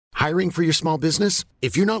Hiring for your small business?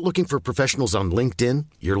 If you're not looking for professionals on LinkedIn,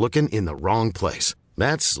 you're looking in the wrong place.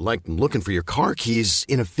 That's like looking for your car keys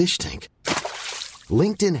in a fish tank.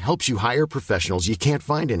 LinkedIn helps you hire professionals you can't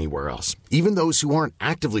find anywhere else, even those who aren't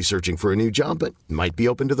actively searching for a new job but might be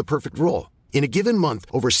open to the perfect role. In a given month,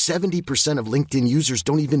 over 70% of LinkedIn users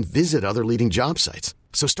don't even visit other leading job sites.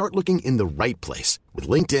 So start looking in the right place. With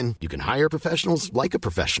LinkedIn, you can hire professionals like a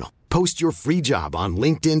professional. Post your free job on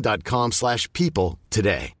linkedin.com/people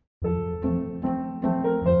today.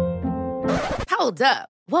 Hold up.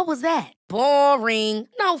 What was that? Boring.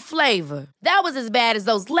 No flavor. That was as bad as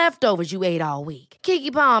those leftovers you ate all week.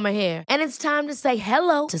 Keke Palmer here, and it's time to say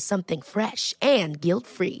hello to something fresh and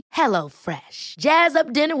guilt-free. Hello Fresh. Jazz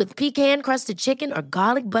up dinner with pecan-crusted chicken or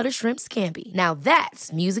garlic butter shrimp scampi. Now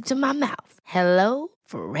that's music to my mouth. Hello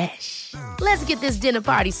Fresh. Let's get this dinner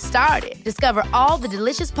party started. Discover all the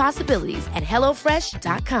delicious possibilities at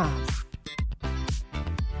hellofresh.com.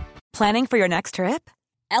 Planning for your next trip?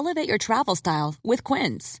 Elevate your travel style with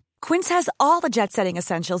Quince. Quince has all the jet-setting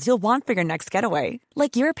essentials you'll want for your next getaway,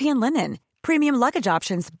 like European linen, premium luggage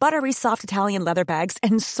options, buttery soft Italian leather bags,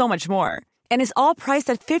 and so much more. And is all priced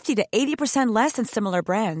at 50 to 80% less than similar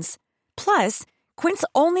brands. Plus, Quince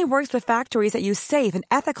only works with factories that use safe and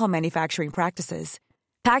ethical manufacturing practices.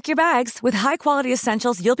 Pack your bags with high-quality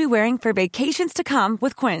essentials you'll be wearing for vacations to come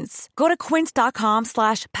with Quince. Go to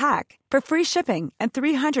quince.com/pack for free shipping and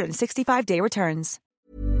 365-day returns.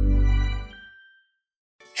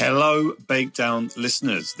 Hello, Bake Down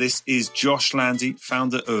listeners. This is Josh Landy,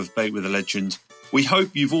 founder of Bake with a Legend. We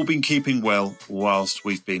hope you've all been keeping well whilst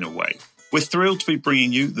we've been away. We're thrilled to be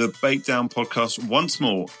bringing you the Bake Down podcast once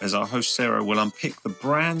more, as our host Sarah will unpick the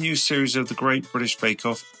brand new series of the Great British Bake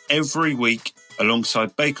Off every week,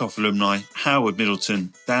 alongside Bake Off alumni Howard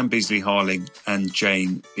Middleton, Dan Beasley-Harling and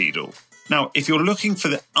Jane Beadle. Now, if you're looking for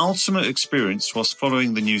the ultimate experience whilst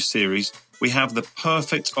following the new series, we have the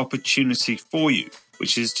perfect opportunity for you,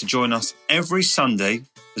 which is to join us every Sunday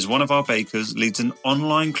as one of our bakers leads an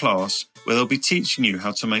online class where they'll be teaching you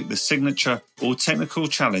how to make the signature or technical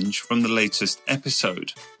challenge from the latest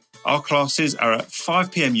episode. Our classes are at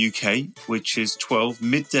 5 p.m. UK, which is 12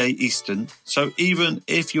 midday Eastern. So even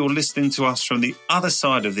if you're listening to us from the other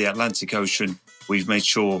side of the Atlantic Ocean, we've made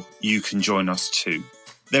sure you can join us too.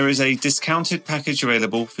 There is a discounted package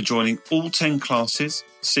available for joining all 10 classes.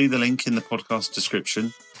 See the link in the podcast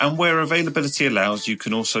description. And where availability allows, you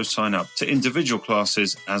can also sign up to individual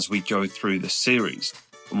classes as we go through the series.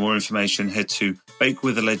 For more information, head to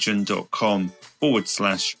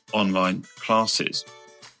bakewithalegend.com/online classes.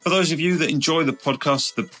 For those of you that enjoy the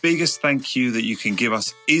podcast, the biggest thank you that you can give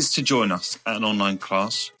us is to join us at an online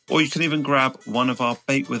class, or you can even grab one of our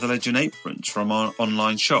Bake with a Legend aprons from our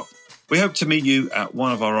online shop. We hope to meet you at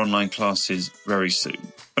one of our online classes very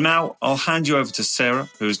soon. For now, I'll hand you over to Sarah,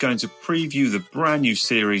 who is going to preview the brand new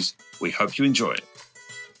series. We hope you enjoy it.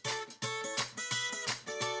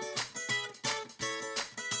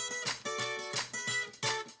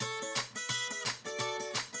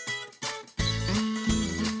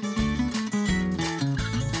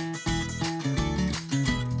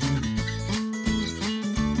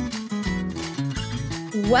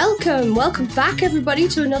 Welcome back everybody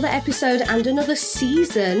to another episode and another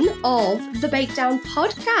season of the Bake Down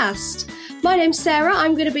podcast. My name's Sarah,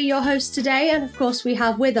 I'm going to be your host today, and of course we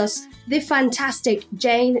have with us the fantastic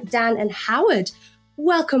Jane, Dan and Howard.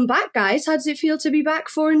 Welcome back guys, how does it feel to be back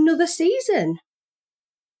for another season?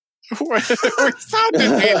 We sounded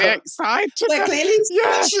really excited. We're clearly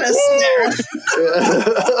speechless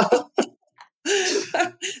now.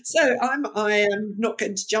 So I am not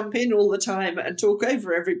going to jump in all the time and talk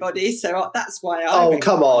over everybody. So that's why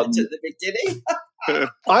come on at the beginning.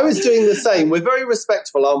 I was doing the same. We're very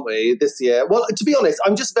respectful, aren't we, this year? Well, to be honest,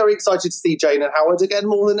 I'm just very excited to see Jane and Howard again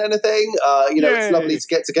more than anything. It's lovely to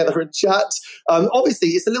get together and chat. Obviously,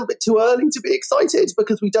 it's a little bit too early to be excited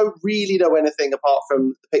because we don't really know anything apart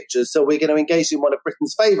from the pictures. So we're going to engage in one of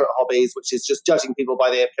Britain's favourite hobbies, which is just judging people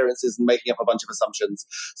by their appearances and making up a bunch of assumptions.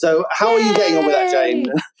 So how are you getting on with that, Jane?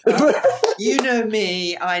 You know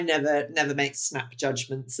me, I never make snap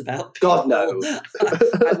judgments about people. God, no.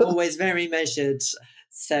 I'm always very measured.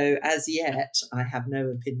 So as yet, I have no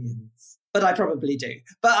opinions. But I probably do.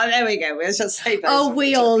 But there we go. We'll just say that. Oh,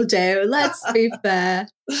 we all do. Let's be fair.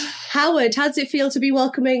 Howard, how does it feel to be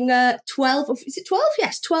welcoming 12? Is it 12?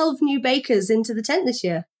 Yes, 12 new bakers into the tent this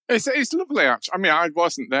year. It's lovely, actually. I mean, I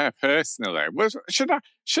wasn't there personally. Should I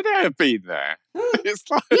have been there? It's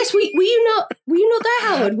like, yes, were you not there,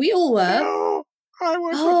 Howard? We all were. No, I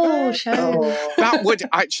wasn't there. Shame.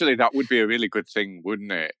 That would be a really good thing,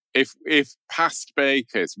 wouldn't it? if past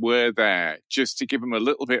bakers were there just to give them a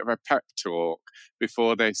little bit of a pep talk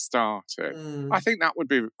before they started, I think that would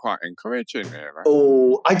be quite encouraging, really.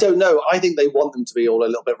 Oh, I don't know. I think they want them to be all a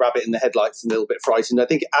little bit rabbit in the headlights and a little bit frightened. I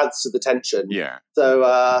think it adds to the tension. Yeah.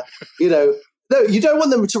 So, no, you don't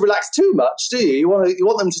want them to relax too much, do you? You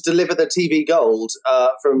want them to deliver the TV gold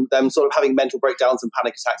from them sort of having mental breakdowns and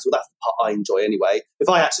panic attacks. Well, that's the part I enjoy anyway. If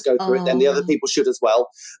I had to go through it, then the other people should as well.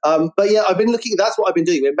 But yeah, I've been looking. That's what I've been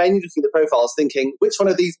doing. We're mainly looking at the profiles, thinking which one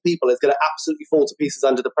of these people is going to absolutely fall to pieces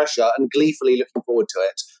under the pressure, and gleefully looking forward to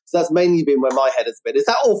it. So that's mainly been where my head has been. Is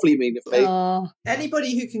that awfully mean of me?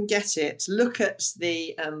 Anybody who can get it, look at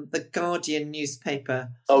the Guardian newspaper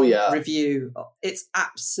review. It's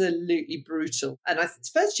absolutely brutal. And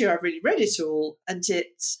it's the first year I've really read it all, and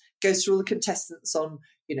it goes through all the contestants on,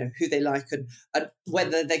 who they like and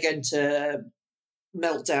whether they're going to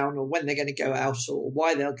melt down or when they're going to go out or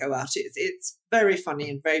why they'll go out. It's very funny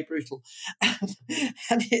and very brutal.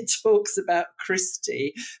 And it talks about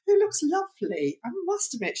Christy, who looks lovely. I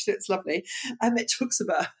must admit, she looks lovely. And it talks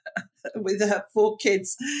about with her 4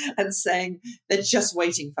 kids and saying they're just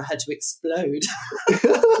waiting for her to explode.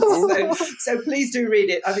 so please do read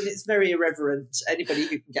it. I mean, it's very irreverent. Anybody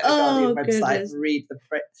who can get the Guardian website and read the...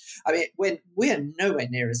 I mean, we're nowhere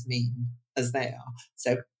near as mean as they are.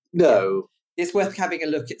 So no. It's worth having a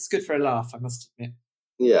look. It's good for a laugh, I must admit.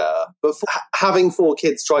 Yeah, but having 4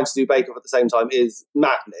 kids trying to do Bake Off at the same time is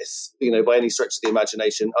madness, by any stretch of the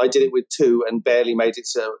imagination. I did it with 2 and barely made it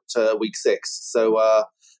to week 6. So,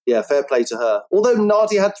 yeah, fair play to her. Although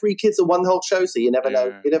Nadia had 3 kids on one whole show, so you never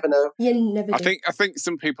know. You never know. You never do. I think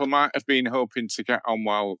some people might have been hoping to get on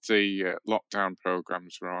while the lockdown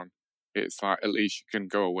programs were on. It's like, at least you can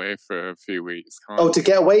go away for a few weeks, can't you? To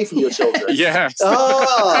get away from your children? Yes.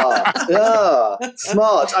 Smart.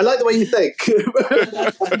 I like the way you think.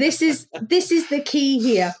 This is the key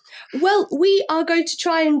here. Well, we are going to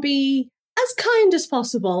try and be as kind as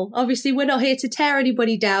possible. Obviously, we're not here to tear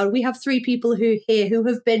anybody down. We have 3 people who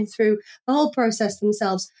have been through the whole process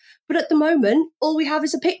themselves. But at the moment, all we have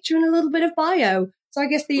is a picture and a little bit of bio. So I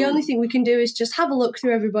guess the only thing we can do is just have a look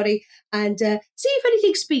through everybody and see if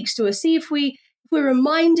anything speaks to us, see if we're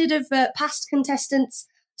reminded of past contestants.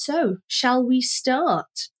 So, shall we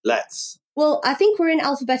start? Let's. Well, I think we're in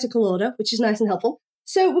alphabetical order, which is nice and helpful.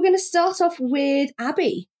 So we're going to start off with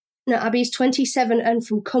Abby. Now, Abby's 27 and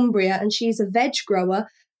from Cumbria, and she's a veg grower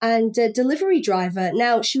and a delivery driver.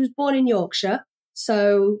 Now, she was born in Yorkshire,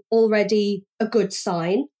 so already a good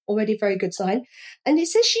sign, already a very good sign. And it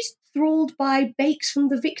says she's enthralled by bakes from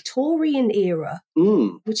the Victorian era,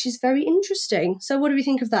 which is very interesting. So what do we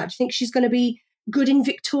think of that? Do you think she's going to be good in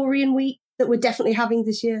Victorian week that we're definitely having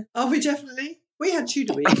this year? Are we definitely? We had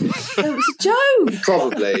Tudor week. No, it was a joke.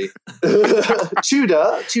 Probably.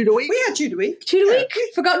 Tudor week? We had Tudor week. Tudor week?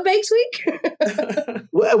 Forgotten Bakes week?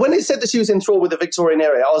 When it said that she was enthralled with the Victorian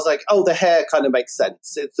era, I was like, oh, the hair kind of makes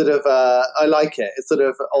sense. It's sort of, I like it. It's sort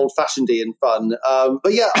of old-fashioned-y and fun.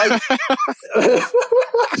 But yeah,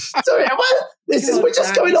 sorry, we're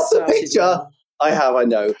just going off the picture. I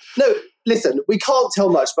know. No, listen, we can't tell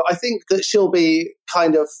much, but I think that she'll be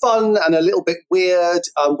kind of fun and a little bit weird,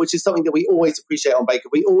 which is something that we always appreciate on Bake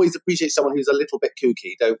Off. We always appreciate someone who's a little bit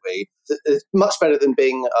kooky, don't we? It's much better than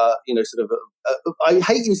being, I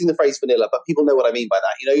hate using the phrase vanilla, but people know what I mean by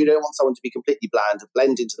that. You don't want someone to be completely bland and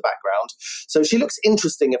blend into the background. So she looks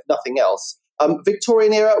interesting, if nothing else.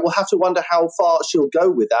 Victorian era, we'll have to wonder how far she'll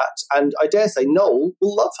go with that. And I dare say Noel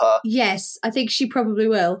will love her. Yes, I think she probably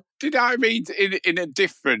will. Did I read in a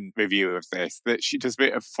different review of this that she does a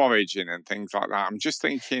bit of foraging and things like that? I'm just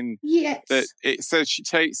thinking that it says she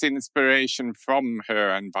takes inspiration from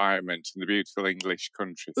her environment in the beautiful English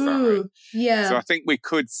countryside. Yeah. So I think we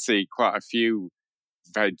could see quite a few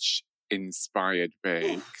veg-inspired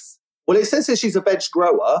bakes. Well, it says that she's a veg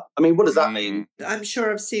grower. I mean, what does that mean? I'm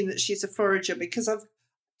sure I've seen that she's a forager because a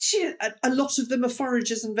lot of them are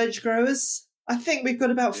foragers and veg growers. I think we've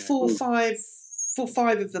got about 4 or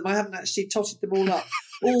 5 of them. I haven't actually totted them all up.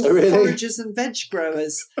 All foragers and veg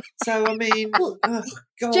growers. So I mean, God.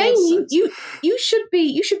 Jane, you should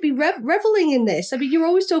be reveling in this. I mean, you're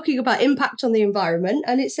always talking about impact on the environment,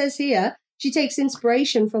 and it says here she takes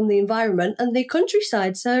inspiration from the environment and the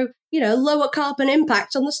countryside. So lower carbon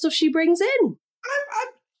impact on the stuff she brings in.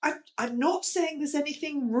 I'm not saying there's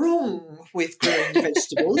anything wrong with growing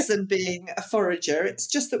vegetables and being a forager. It's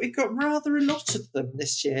just that we've got rather a lot of them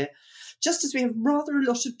this year. Just as we have rather a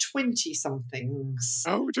lot of 20-somethings.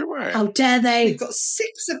 Oh, do we? How dare they? We've got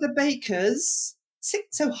 6 of the bakers.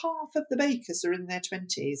 So half of the bakers are in their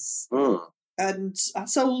 20s. And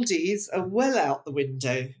us oldies are well out the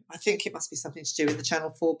window. I think it must be something to do with the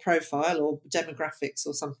Channel 4 profile or demographics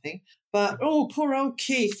or something. But, poor old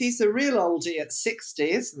Keith, he's a real oldie at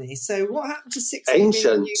 60, isn't he? So what happened to 60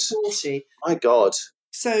 Ancient. being 40? My God.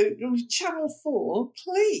 So Channel 4,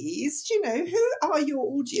 please, who are your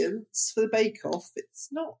audience for the Bake Off? It's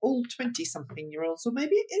not all 20-something-year-olds, or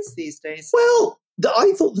maybe it is these days. Well,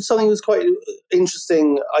 I thought that something was quite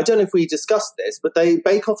interesting. I don't know if we discussed this, but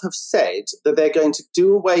Bake Off have said that they're going to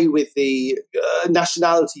do away with the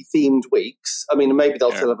nationality-themed weeks. I mean, maybe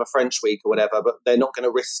they'll still have a French week or whatever, but they're not going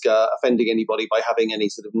to risk offending anybody by having any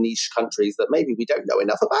sort of niche countries that maybe we don't know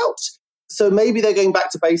enough about. So maybe they're going back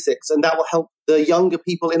to basics, and that will help the younger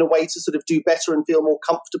people in a way to sort of do better and feel more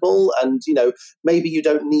comfortable. And, maybe you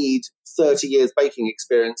don't need 30 years baking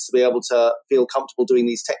experience to be able to feel comfortable doing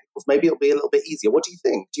these technicals. Maybe it'll be a little bit easier. What do you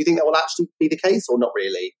think? Do you think that will actually be the case or not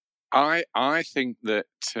really? I think that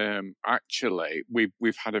actually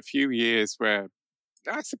we've had a few years where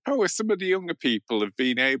I suppose some of the younger people have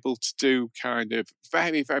been able to do kind of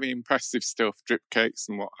very, very impressive stuff, drip cakes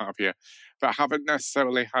and what have you, but haven't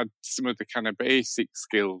necessarily had some of the kind of basic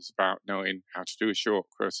skills about knowing how to do a short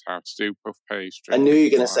crust, how to do puff pastry. I knew you were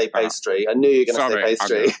going to say pastry. I knew you were going to say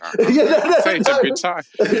pastry. I say it every time.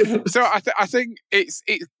 So I think it's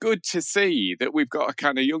good to see that we've got a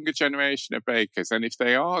kind of younger generation of bakers, and if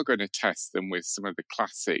they are going to test them with some of the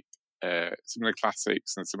classics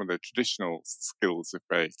and some of the traditional skills of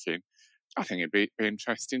baking, I think it'd be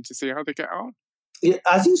interesting to see how they get on. Yeah,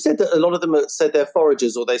 as you said, that a lot of them said they're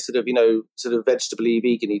foragers or they sort of vegetable-y,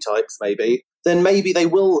 vegan-y types maybe, then maybe they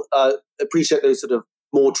will appreciate those sort of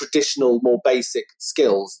more traditional, more basic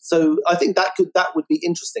skills. So I think that would be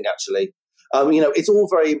interesting, actually. It's all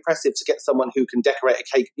very impressive to get someone who can decorate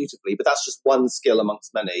a cake beautifully, but that's just one skill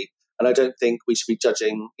amongst many. And I don't think we should be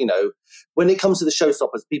judging, when it comes to the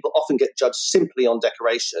showstoppers, people often get judged simply on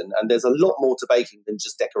decoration. And there's a lot more to baking than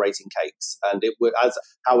just decorating cakes. And it would, as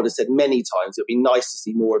Howard has said many times, it would be nice to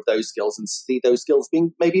see more of those skills and see those skills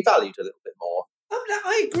being maybe valued a little bit more.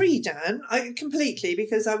 I agree, Dan, completely,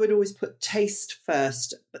 because I would always put taste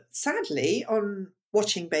first. But sadly, on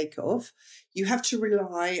watching Bake Off, you have to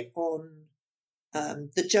rely on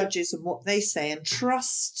the judges and what they say and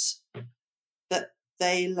trust that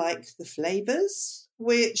they like the flavours,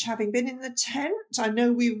 which, having been in the tent, I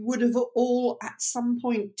know we would have all at some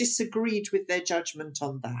point disagreed with their judgment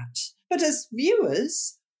on that. But as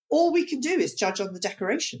viewers, all we can do is judge on the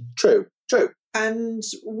decoration. True. And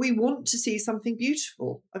we want to see something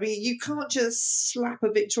beautiful. I mean, you can't just slap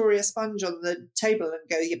a Victoria sponge on the table and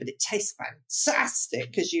go, yeah, but it tastes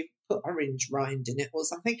fantastic because you put orange rind in it or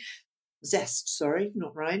something. Zest, sorry,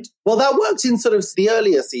 not rind. Well, that worked in sort of the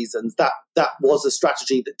earlier seasons. That was a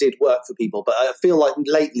strategy that did work for people, but I feel like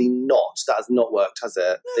lately that has not worked, has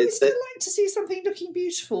it? No, we still like to see something looking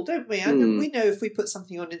beautiful, don't we? And we know if we put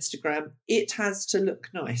something on Instagram, it has to look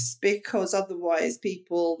nice, because otherwise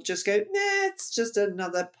people just go, nah, it's just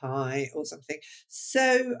another pie or something.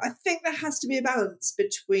 So I think there has to be a balance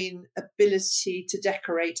between ability to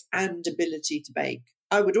decorate and ability to bake.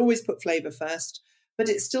 I would always put flavour first, but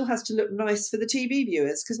it still has to look nice for the TV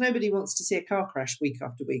viewers, because nobody wants to see a car crash week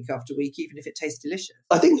after week after week, even if it tastes delicious.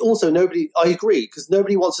 I think also I agree, because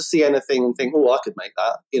nobody wants to see anything and think, I could make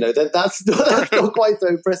that. That's not quite so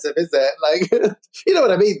impressive, is it? Like, you know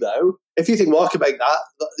what I mean, though? If you think, I could make that,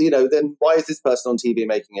 then why is this person on TV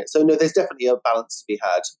making it? So, no, there's definitely a balance to be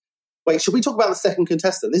had. Wait, should we talk about the second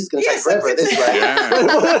contestant? This is going to take forever at this rate.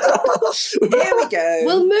 Here we go.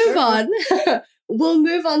 We'll move on. We'll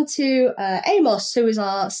move on to Amos, who is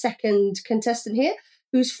our second contestant here,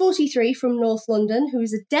 who's 43 from North London, who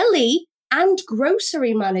is a deli and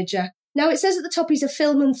grocery manager. Now, it says at the top he's a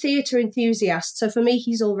film and theatre enthusiast, so for me,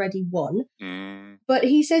 he's already won. But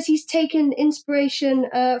he says he's taken inspiration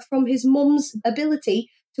from his mum's ability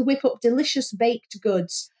to whip up delicious baked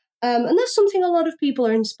goods. And that's something a lot of people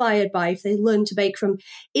are inspired by if they learn to bake from.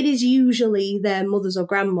 It is usually their mothers or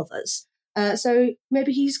grandmothers. So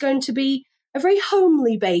maybe he's going to be a very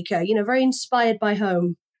homely baker, very inspired by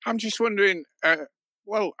home. I'm just wondering,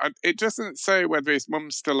 it doesn't say whether his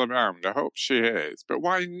mum's still around. I hope she is. But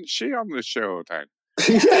why isn't she on the show then?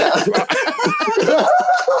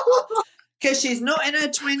 Because she's not in her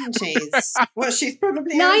 20s. Well, she's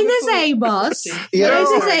probably... Neither's Amos.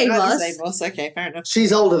 Neither's Amos. Okay, fair enough.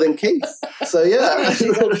 She's older than Keith. So, yeah.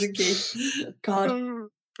 She's older than Keith. God.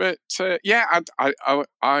 But, I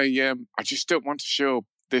just don't want to show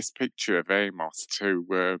this picture of Amos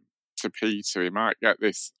to to Peter, he might get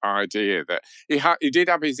this idea that he did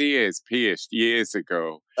have his ears pierced years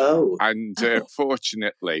ago. Oh. And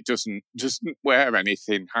fortunately doesn't wear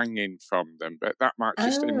anything hanging from them, but that might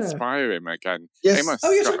just inspire him again. Yes.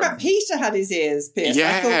 You're talking about Peter had his ears pierced.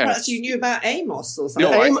 Yes. I thought perhaps you knew about Amos or something.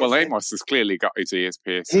 No, Amos has clearly got his ears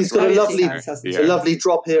pierced. He's got a lovely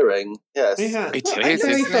drop earring. Yes. It is.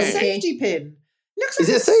 It's a safety pin. Looks like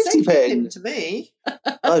is it a safety pin to me?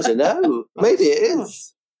 I don't know. Maybe it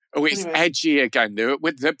is. Oh, it's edgy again.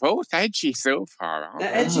 They're both edgy so far, aren't they?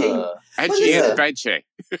 Edgy. Edgy and veggie.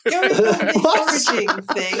 Going on the foraging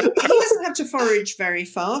thing, he doesn't have to forage very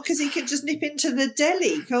far because he can just nip into the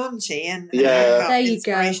deli, can't he? And there you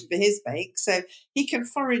inspiration for his bake. So he can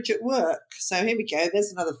forage at work. So here we go.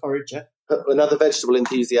 There's another forager. Another vegetable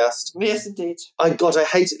enthusiast. Yes, indeed. I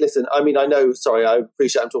hate it. Listen, I mean, I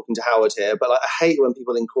appreciate I'm talking to Howard here, but I hate when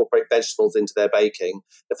people incorporate vegetables into their baking.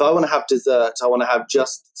 If I want to have dessert, I want to have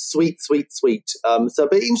just sweet. So it'll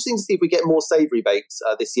be interesting to see if we get more savoury bakes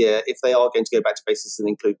this year, if they are going to go back to basics and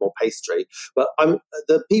include more pastry. But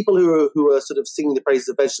the people who are sort of singing the praises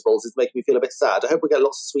of vegetables is making me feel a bit sad. I hope we get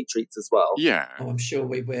lots of sweet treats as well. Yeah. Oh, I'm sure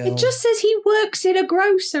we will. It just says he works in a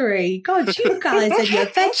grocery. God, you guys and your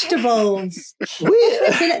vegetables. These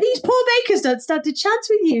poor bakers don't stand a chance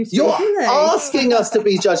with you. You're asking us to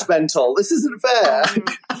be judgmental. This isn't fair.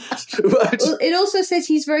 Well, it also says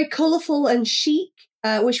he's very colourful and chic,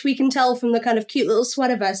 which we can tell from the kind of cute little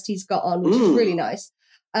sweater vest he's got on, which is really nice.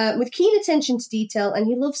 With keen attention to detail, and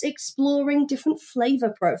he loves exploring different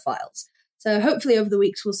flavour profiles. So hopefully over the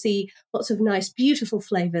weeks we'll see lots of nice, beautiful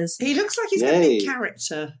flavours. He looks like he's got a big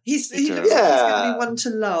character. He looks like he's going to be one to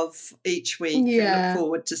love each week and look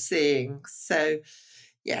forward to seeing. So,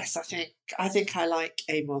 yes, I think I like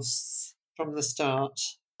Amos from the start.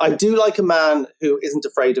 I do like a man who isn't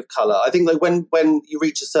afraid of colour. I think that when you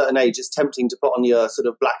reach a certain age, it's tempting to put on your sort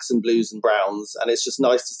of blacks and blues and browns, and it's just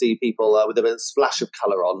nice to see people with a bit of splash of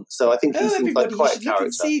colour on. So I think he seems like quite a character. Look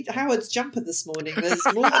and see Howard's jumper this morning. There's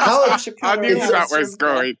more than a splash of colour. I knew that was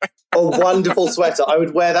going. A wonderful sweater. I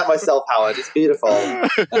would wear that myself, Howard. It's beautiful.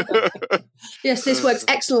 Yes, this works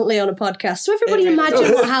excellently on a podcast. So everybody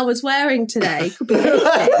imagine what Howard's wearing today. Could be anything.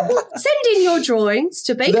 Send in your drawings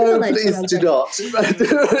to Bake with the Legend. No, please do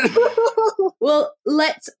not. Well,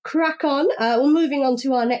 let's crack on. We're moving on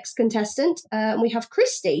to our next contestant. We have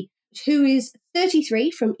Christy, who is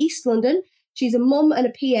 33 from East London. She's a mum and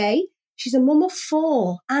a PA. She's a mum of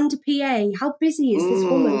 4 and a PA. How busy is this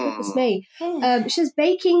woman? Goodness me. She says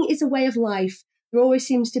baking is a way of life. There always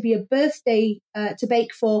seems to be a birthday to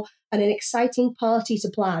bake for and an exciting party to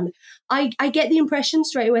plan. I get the impression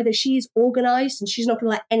straight away that she is organised and she's not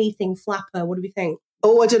going to let anything flap her. What do we think?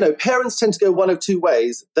 Oh, I don't know. Parents tend to go one of two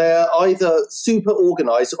ways. They're either super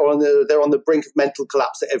organised or they're on the brink of mental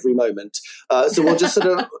collapse at every moment. So we'll just sort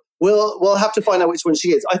of... We'll have to find out which one she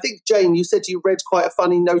is. I think, Jane, you said you read quite a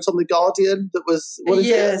funny note on The Guardian that was...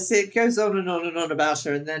 Yes, it goes on and on and on about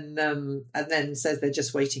her and then says they're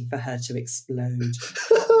just waiting for her to explode.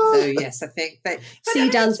 So, yes, I think... See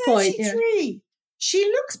Dan's point. Yeah. She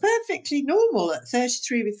looks perfectly normal at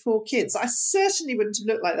 33 with 4 kids. I certainly wouldn't have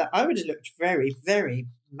looked like that. I would have looked very, very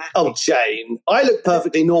massive. Oh, Jane, I look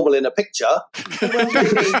perfectly normal in a picture. Well,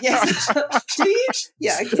 maybe, yes. Do you?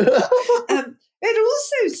 Yeah. It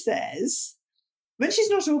also says, when she's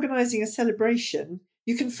not organising a celebration,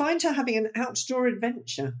 you can find her having an outdoor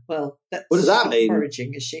adventure. Well, that's what does that mean?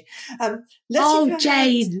 Foraging, is she?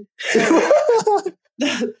 Jane!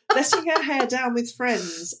 Letting her hair down with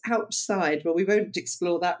friends outside. Well, we won't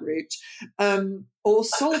explore that route. Or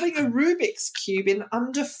solving a Rubik's Cube in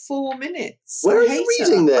under 4 minutes. Where are you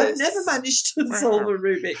reading this? I've never managed to solve a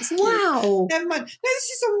Rubik's Cube. Wow. Never mind. No,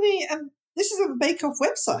 this is on the Bake Off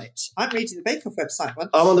website. I'm reading the Bake Off website one.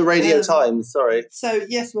 I'm on the Radio Times, sorry. So,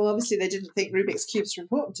 yes, well, obviously they didn't think Rubik's Cubes were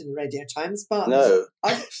important in the Radio Times, but no.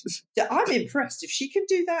 I'm impressed. If she can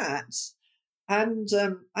do that and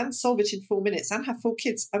solve it in 4 minutes and have 4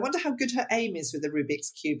 kids, I wonder how good her aim is with the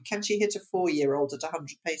Rubik's Cube. Can she hit a 4-year-old at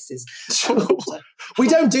 100 paces? We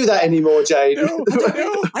don't do that anymore, Jane. No,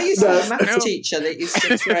 I used to have a maths teacher that used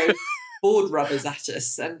to throw board rubbers at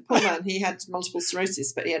us, and poor man, he had multiple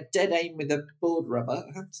sclerosis, but he had dead aim with a board rubber,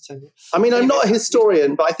 I have to tell you. I mean, I'm not a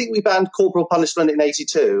historian, but I think we banned corporal punishment in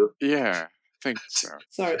 82. Yeah, I think so.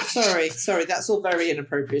 Sorry, that's all very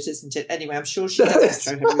inappropriate, isn't it? Anyway, I'm sure she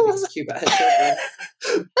doesn't throw her Rubik's Cube at her children.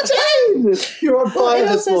 Jane, you're on fire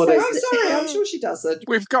this morning. I'm sorry, I'm sure she doesn't.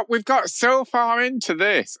 We've got so far into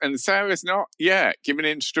this, and Sarah's not yet given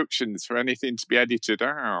instructions for anything to be edited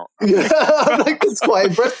out. Yeah, I think it's quite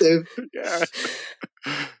impressive. Yeah.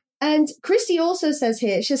 And Christy also says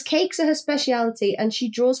here, she says cakes are her speciality and she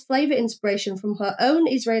draws flavour inspiration from her own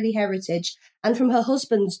Israeli heritage and from her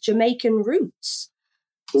husband's Jamaican roots.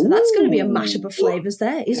 So that's going to be a mashup of flavours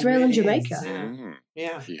there, Israel and Jamaica.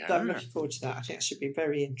 Yeah, I'm looking forward to that. I think it should be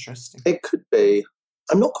very interesting. It could be.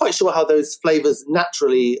 I'm not quite sure how those flavours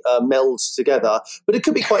naturally meld together, but it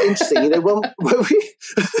could be quite interesting.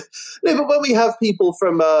 When we have people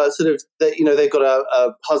from they've got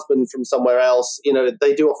a husband from somewhere else,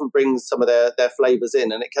 they do often bring some of their flavours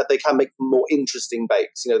in, and they can make more interesting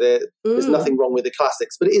bakes. There's nothing wrong with the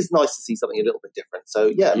classics, but it is nice to see something a little bit different.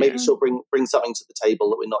 So maybe she'll bring something to the table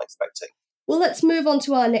that we're not expecting. Well, let's move on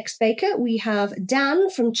to our next baker. We have Dan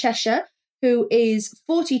from Cheshire, who is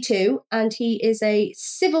 42, and he is a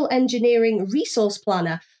civil engineering resource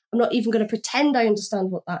planner. I'm not even going to pretend I understand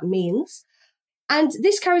what that means. And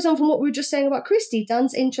this carries on from what we were just saying about Christy.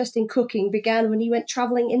 Dan's interest in cooking began when he went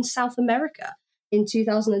travelling in South America in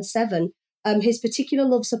 2007. His particular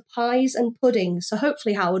loves are pies and puddings. So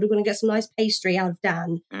hopefully, Howard, we're going to get some nice pastry out of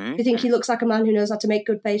Dan. Do you think he looks like a man who knows how to make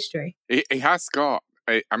good pastry? He has got,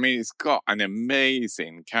 he's got an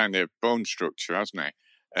amazing kind of bone structure, hasn't he?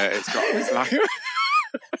 It's got like...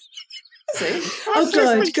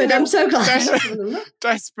 good. I'm so glad.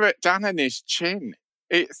 Desperate Dan and his chin.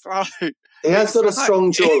 It's like... He has got a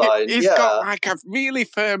strong jawline. He's got like a really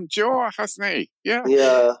firm jaw, hasn't he? Yeah.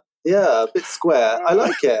 Yeah, a bit square. I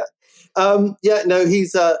like it.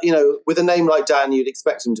 He's, with a name like Dan, you'd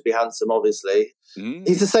expect him to be handsome, obviously.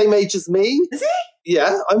 He's the same age as me. Is he?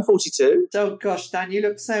 Yeah, I'm 42. Oh, gosh, Dan, you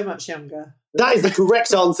look so much younger. That is the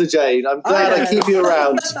correct answer, Jane. I'm glad I keep you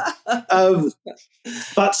around. So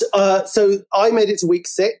I made it to week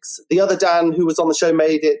 6. The other Dan who was on the show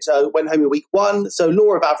went home in week 1. So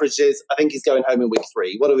law of averages, I think he's going home in week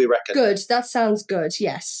 3. What do we reckon? Good. That sounds good.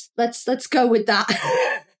 Yes. Let's go with that.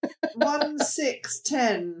 1, 6,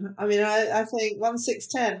 10. I mean, I think 1, 6,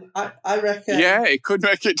 10. I reckon. Yeah, it could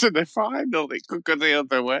make it to the final. It could go the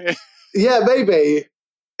other way. Yeah, maybe.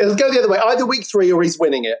 It'll go the other way. Either week 3 or he's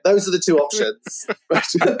winning it. Those are the two options.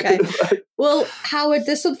 Okay. Well, Howard,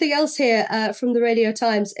 there's something else here from the Radio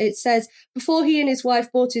Times. It says, before he and his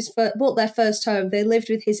wife bought their first home, they lived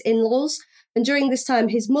with his in-laws. And during this time,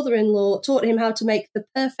 his mother-in-law taught him how to make the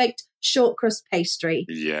perfect short crust pastry.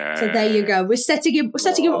 Yeah. So there you go. We're setting him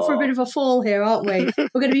up for a bit of a fall here, aren't we?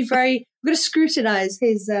 We're going to scrutinise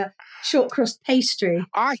his short crust pastry.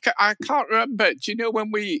 I can't remember. Do you know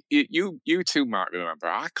when you two might remember,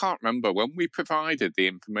 I can't remember when we provided the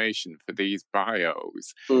information for these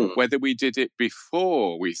bios, whether we did it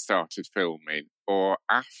before we started filming or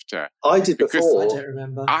after. I did before. I don't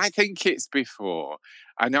remember. I think it's before.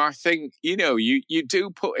 And I think, you do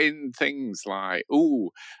put in things like,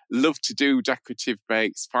 love to do decorative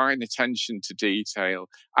bakes, fine attention to detail.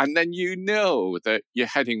 And then that you're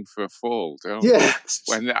heading for a fall, don't you? Yes.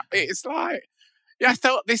 It's like, I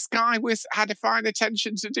thought this guy had a fine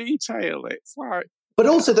attention to detail. It's like... But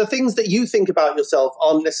also the things that you think about yourself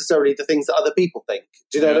aren't necessarily the things that other people think.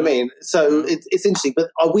 Do you know what I mean? So it's interesting. But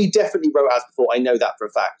we definitely wrote as before. I know that for a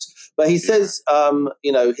fact. But he says,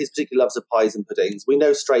 his particular loves are pies and puddings. We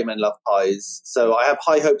know straight men love pies. So I have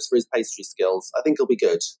high hopes for his pastry skills. I think he'll be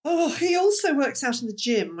good. Oh, he also works out in the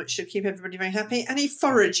gym, which should keep everybody very happy. And he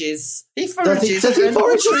forages. Does he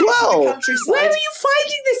forage as well? Where are you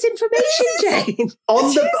finding this information, Jane?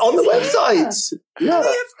 on the website. Yeah. We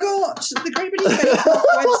have got the Great British Bake Off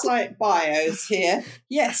website bios here.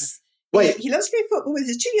 Yes. Wait. He loves to play football with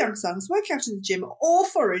his 2 young sons, work out in the gym, or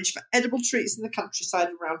forage for edible treats in the countryside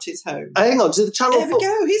around his home. Hang on, to the channel. There we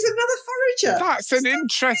go. He's another forager.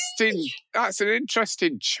 That's an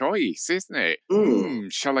interesting choice, isn't it?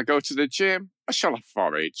 Shall I go to the gym? Or shall I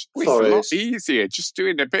forage? It's a lot easier just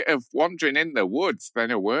doing a bit of wandering in the woods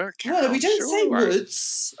than a workout. Well, we don't say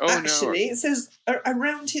woods, actually. No. It says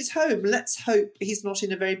around his home. Let's hope he's not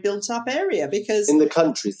in a very built-up area, because... In the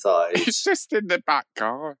countryside. It's just in the back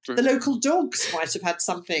garden. The local dogs might have had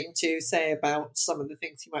something to say about some of the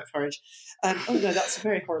things he might forage. No, that's a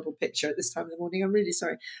very horrible picture at this time of the morning. I'm really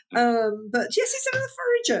sorry. But yes, he's another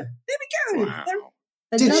forager. There we go. Wow.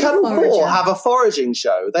 Did Channel 4 have a foraging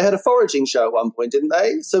show? They had a foraging show at one point, didn't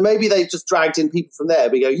they? So maybe they've just dragged in people from there.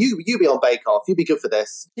 We go, you be on Bake Off. You'd be good for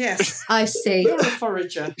this. Yes. I see. You're a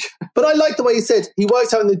forager. But I like the way he said he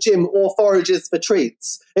works out in the gym or forages for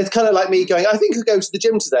treats. It's kind of like me going, I think I'll go to the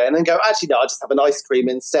gym today, and then go, actually, no, I'll just have an ice cream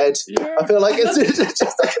instead. Yeah. I feel like it's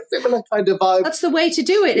just like a similar kind of vibe. That's the way to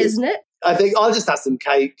do it, isn't it? I think I'll just have some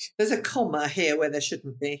cake. There's a comma here where there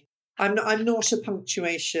shouldn't be. I'm not a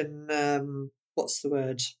punctuation... what's the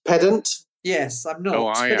word? Pedant? Yes, I'm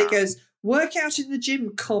not. But it goes Work out in the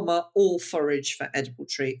gym, comma, or forage for edible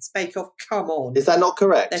treats. Bake Off, come on. Is that not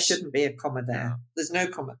correct? There shouldn't be a comma there. No. There's no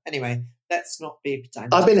comma. Anyway, let's not be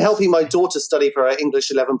pedantic. I've been helping my daughter study for her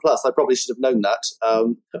English 11+. I probably should have known that.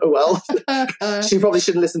 Oh well. She probably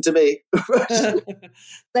shouldn't listen to me.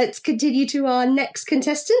 Let's continue to our next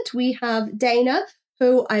contestant. We have Dana,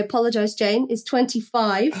 who, I apologise, Jane, is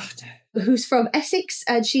 25, who's from Essex,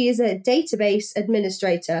 and she is a database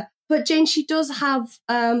administrator. But Jane, she does have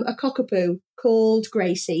a cockapoo called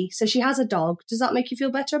Gracie. So she has a dog. Does that make you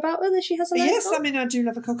feel better about her that she has a nice dog? I mean, I do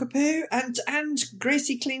love a cockapoo. And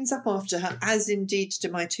Gracie cleans up after her, as indeed do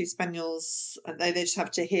my 2 spaniels. And they just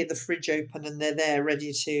have to hear the fridge open and they're there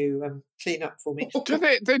ready to clean up for me. Do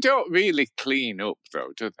they don't really clean up,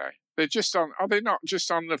 though, do they? They're just on... Are they not just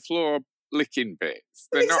on the floor licking bits?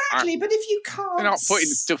 Well, exactly, but if you can't... They're not putting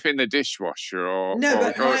stuff in the dishwasher or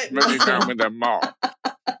running down with a mop.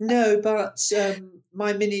 No, but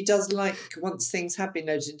my Minnie does like, once things have been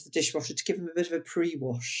loaded into the dishwasher, to give them a bit of a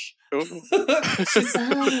pre-wash.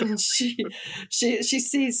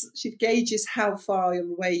 She gauges how far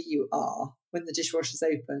away you are when the dishwasher's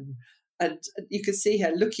open, and you can see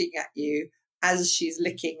her looking at you as she's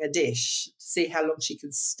licking a dish to see how long she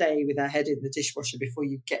can stay with her head in the dishwasher before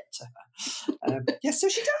you get to her. So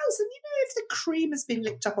she does. And, if the cream has been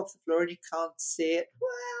licked up off the floor and you can't see it,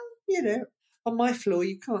 well, on my floor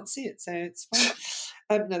you can't see it, so it's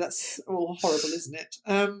fine. No, that's all horrible, isn't it?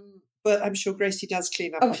 But I'm sure Gracie does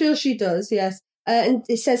clean up. I'm sure she does, yes. And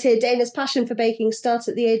it says here, Dana's passion for baking starts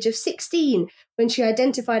at the age of 16, when she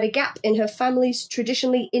identified a gap in her family's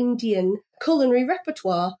traditionally Indian culinary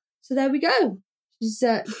repertoire. So there we go. She's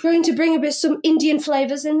going to bring some Indian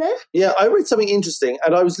flavours in there. Yeah, I read something interesting,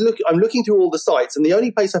 and I'm looking through all the sites, and the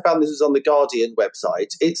only place I found this was on the Guardian website.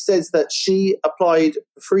 It says that she applied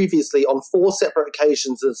previously on 4 separate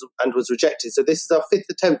occasions and was rejected. So this is her 5th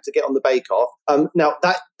attempt to get on the Bake Off. Now,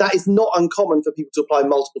 that is not uncommon for people to apply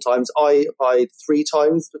multiple times. I applied 3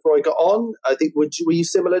 times before I got on. I think, were you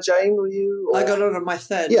similar, Jane? Were you? Or? I got on my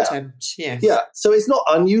 3rd attempt, yes. Yeah, so it's not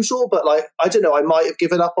unusual, but I don't know, I might have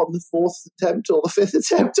given up on the 4th attempt or the 5th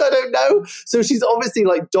attempt, I don't know. So she's obviously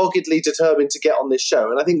doggedly determined to get on this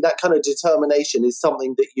show. And I think that kind of determination is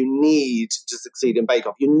something that you need to succeed in Bake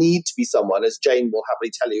Off. You need to be someone, as Jane will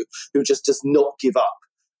happily tell you, who just does not give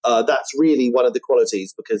up. That's really one of the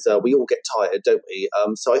qualities, because we all get tired, don't we?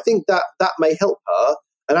 So I think that may help her.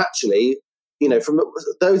 And actually, from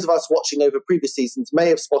those of us watching over previous seasons may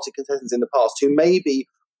have spotted contestants in the past who maybe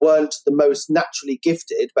weren't the most naturally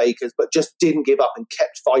gifted bakers, but just didn't give up and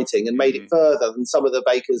kept fighting and made it further than some of the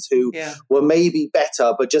bakers who were maybe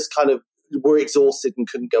better, but just kind of were exhausted and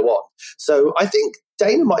couldn't go on. So I think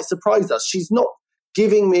Dana might surprise us. She's not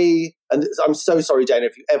giving me, and I'm so sorry, Dana,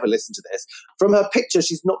 if you ever listen to this, from her picture,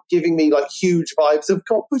 she's not giving me huge vibes of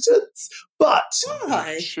competence, but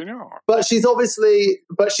she's obviously,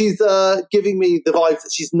 she's giving me the vibe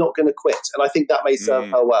that she's not going to quit, and I think that may serve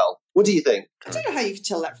her well. What do you think? I don't know how you can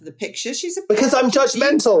tell that from the picture. Because I'm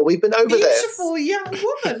judgmental. We've been over this. Beautiful young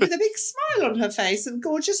woman with a big smile on her face and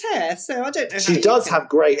gorgeous hair. So I don't know. She does have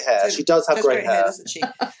great hair. She does have great hair, doesn't she?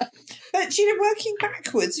 But working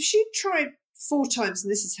backwards, if she'd tried 4 times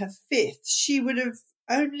and this is her 5th, she would have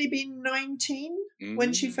only been 19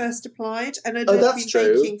 when she first applied, and had been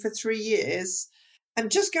baking for 3 years. And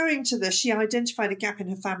just going to she identified a gap in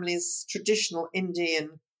her family's traditional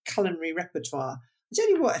Indian culinary repertoire. I tell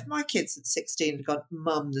you what, if my kids at 16 had gone,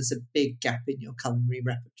 Mum, there's a big gap in your culinary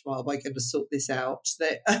repertoire, we're going to sort this out.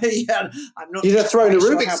 I'm not. You'd have thrown a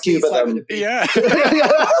Rubik's Cube at them. Yeah.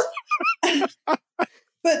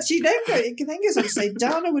 But she then goes on to say,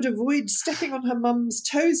 Dana would avoid stepping on her mum's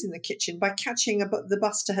toes in the kitchen by catching the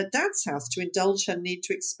bus to her dad's house to indulge her need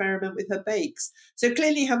to experiment with her bakes. So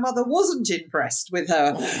clearly her mother wasn't impressed with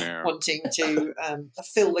her wanting to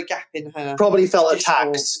fill the gap in her. Probably felt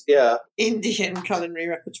attacked, Indian culinary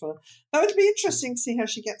repertoire. That would be interesting to see how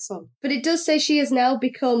she gets on. But it does say she has now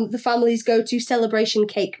become the family's go-to celebration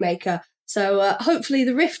cake maker. So hopefully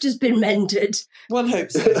the rift has been mended. One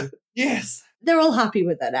hopes so. Yes. They're all happy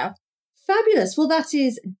with her now. Fabulous. Well, that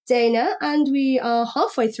is Dana, and we are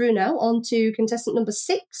halfway through now on to contestant number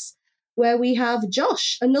 6, where we have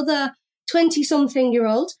Josh, another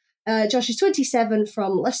 20-something-year-old. Josh is 27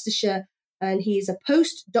 from Leicestershire, and he's a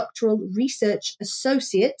postdoctoral research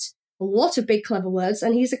associate. A lot of big, clever words,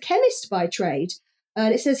 and he's a chemist by trade.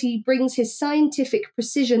 And it says he brings his scientific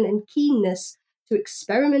precision and keenness to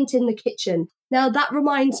experiment in the kitchen. Now, that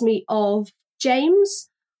reminds me of James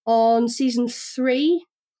on season 3,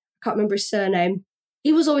 I can't remember his surname.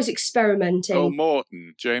 He was always experimenting. Oh,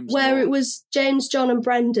 Morton, James. Where Morton. It was James, John, and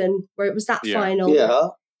Brendan, where it was that final. Yeah.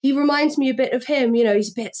 he reminds me a bit of him. You know,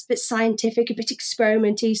 he's a bit scientific, a bit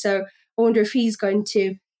experimenty. So I wonder if he's going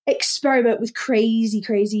to experiment with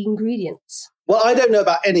crazy ingredients. Well, I don't know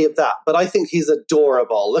about any of that, but I think he's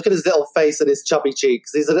adorable. Look at his little face and his chubby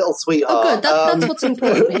cheeks. He's a little sweetheart. Oh, good. That's what's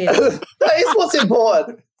important here. That is what's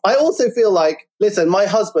important. I also feel like, listen, my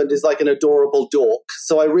husband is like an adorable dork,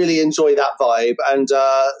 so I really enjoy that vibe, and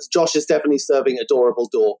Josh is definitely serving adorable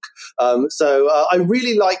dork. So I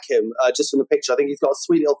really like him, just from the picture. I think he's got a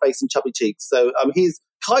sweet little face and chubby cheeks, so he's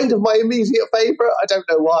kind of my immediate favourite. I don't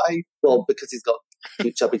know why. Well, because he's got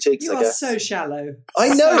cute chubby cheeks, I guess. You are so shallow. I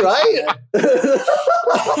know, right?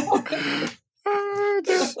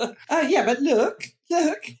 Yeah, but look,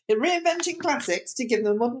 they're reinventing classics to give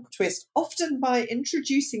them a modern twist, often by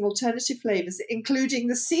introducing alternative flavours, including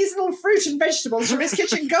the seasonal fruit and vegetables from his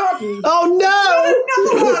kitchen garden. Oh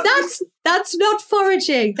no! That's not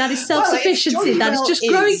foraging. That is self-sufficiency. That is just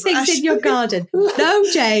growing things in your garden. No,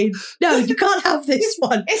 Jane. No, you can't have this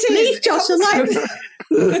one. Leave Josh alone.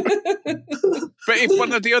 But if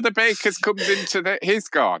one of the other bakers comes into his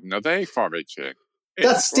garden, are they foraging?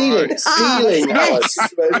 That's stealing. Right. Stealing, yes.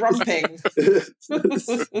 Rumping.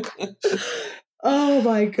 Oh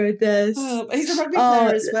my goodness. Oh, he's a rugby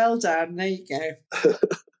player as well, Dan. There you go.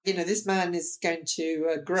 You know, this man is going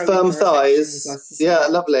to grow firm thighs. Yeah,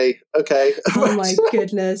 lovely. Okay. Oh my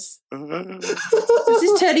goodness. This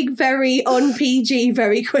is turning very un-PG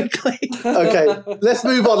very quickly. Okay, let's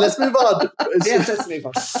move on. Yes, let's move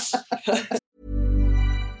on.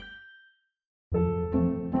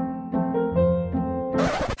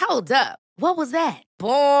 Hold up. What was that?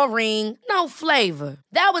 Boring. No flavor.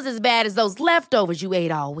 That was as bad as those leftovers you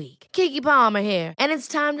ate all week. Keke Palmer here, and it's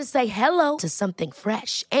time to say hello to something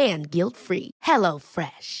fresh and guilt-free. Hello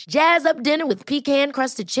Fresh. Jazz up dinner with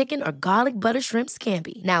pecan-crusted chicken or garlic butter shrimp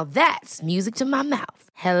scampi. Now that's music to my mouth.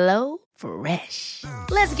 Hello Fresh.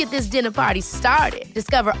 Let's get this dinner party started.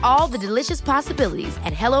 Discover all the delicious possibilities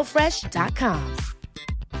at HelloFresh.com.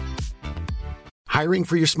 Hiring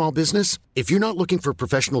for your small business? If you're not looking for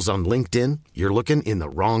professionals on LinkedIn, you're looking in the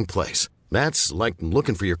wrong place. That's like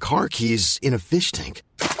looking for your car keys in a fish tank.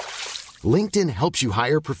 LinkedIn helps you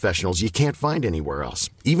hire professionals you can't find anywhere else,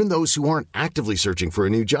 even those who aren't actively searching for a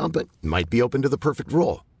new job but might be open to the perfect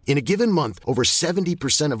role. In a given month, over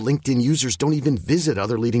 70% of LinkedIn users don't even visit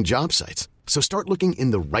other leading job sites. So start looking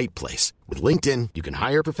in the right place. With LinkedIn, you can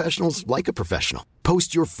hire professionals like a professional.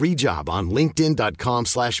 Post your free job on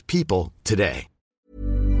linkedin.com/people today.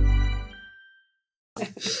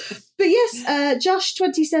 But yes, Josh,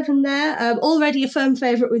 27 there, already a firm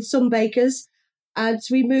favourite with some bakers. And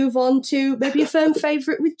we move on to maybe a firm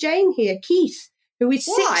favourite with Jane here, Keith, who is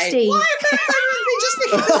 60. Why just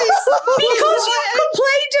because you've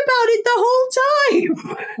complained about it the whole time.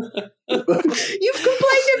 You've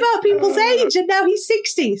complained about people's age, and now he's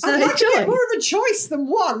 60. So I'd like a bit more of a choice than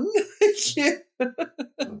one.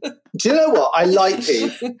 Do you know what? I like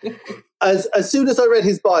Keith. As soon as I read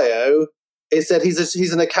his bio, it said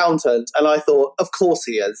he's an accountant, and I thought, of course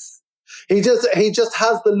he is. He just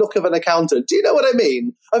has the look of an accountant. Do you know what I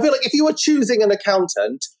mean? I feel like if you were choosing an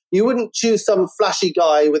accountant, you wouldn't choose some flashy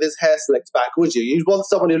guy with his hair slicked back, would you? You'd want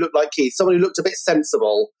someone who looked like Keith, someone who looked a bit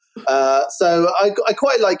sensible. So I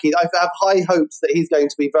quite like Keith. I have high hopes that he's going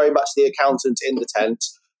to be very much the accountant in the tent.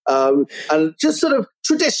 And just sort of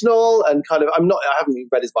traditional and kind of, I haven't even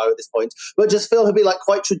read his bio at this point, but just feel he'll be like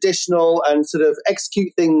quite traditional and sort of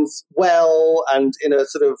execute things well and in a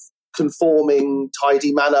sort of conforming,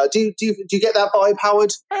 tidy manner. Do you get that vibe,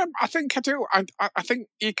 Howard? I think I do. I think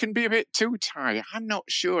you can be a bit too tidy. I'm not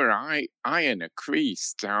sure I iron a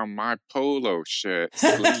crease down my polo shirt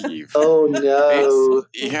sleeve. Oh no!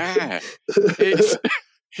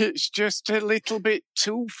 It's just a little bit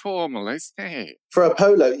too formal, isn't it? For a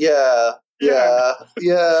polo, yeah.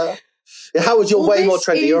 Howard, you're way more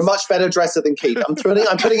trendy. You're a much better dresser than Keith. I'm putting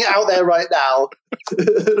it out there right now.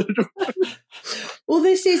 Well,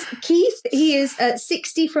 this is Keith. He is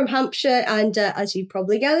 60 from Hampshire, and as you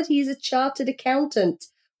probably gathered, he's a chartered accountant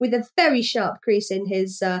with a very sharp crease in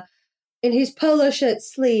his polo shirt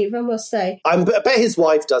sleeve, I must say. I bet his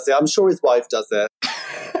wife does it. I'm sure his wife does it.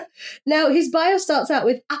 Now, his bio starts out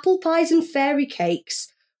with apple pies and fairy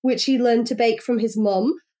cakes, which he learned to bake from his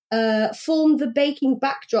mum, formed the baking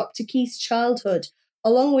backdrop to Keith's childhood,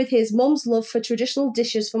 along with his mum's love for traditional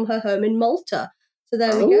dishes from her home in Malta. So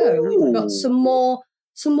there we go. We've got some more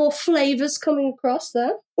flavours coming across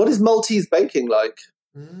there. What is Maltese baking like?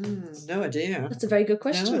 No idea. That's a very good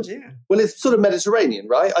question. No idea. Well, it's sort of Mediterranean,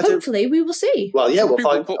 right? Hopefully, we will see. Well, yeah, we'll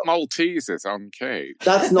find. Put Maltesers on cake.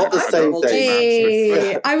 That's not the same thing.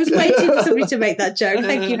 Hey, I was waiting for somebody to make that joke.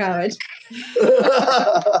 Thank you, Howard.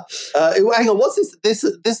 Hang on, what's this?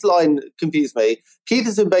 This line confused me. Keith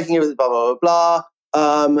has been baking everything, blah, blah, blah,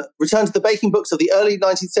 blah. Return to the baking books of the early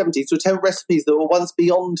 1970s to attempt recipes that were once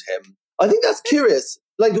beyond him. I think that's curious.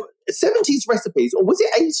 Like 70s recipes, or was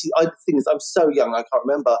it 80s? I think I'm so young, I can't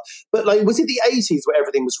remember. But like, was it the 80s where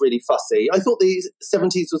everything was really fussy? I thought the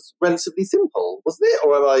 70s was relatively simple, wasn't it?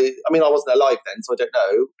 Or I wasn't alive then, so I don't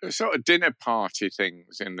know. Sort of dinner party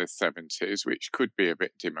things in the 70s, which could be a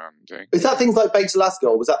bit demanding. Is that things like Baked Alaska,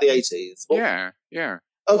 or was that the 80s? Yeah.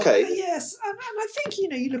 Okay. Yes, and I think,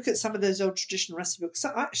 you look at some of those old traditional recipe books.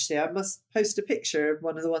 Actually, I must post a picture of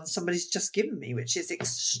one of the ones somebody's just given me, which is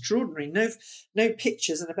extraordinary. No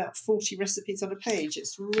pictures and about 40 recipes on a page.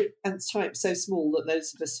 And it's typed so small that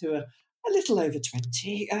those of us who are a little over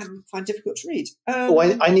 20 find difficult to read.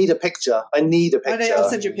 I need a picture. I'll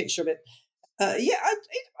send you a picture of it.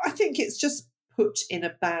 I think it's just put in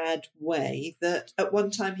a bad way that at one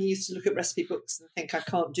time he used to look at recipe books and think, I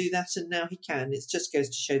can't do that, and now he can. It just goes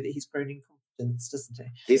to show that he's grown in confidence, doesn't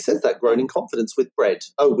he? He says that, grown in confidence with bread.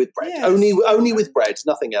 Oh, with bread. Yes. Only with bread,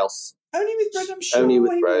 nothing else. Only with bread, I'm sure. Only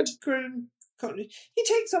with bread. He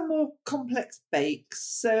takes on more complex bakes,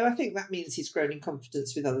 so I think that means he's grown in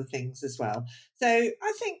confidence with other things as well. So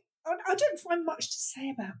I think I don't find much to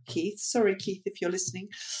say about Keith. Sorry, Keith, if you're listening.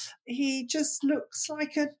 He just looks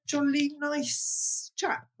like a jolly nice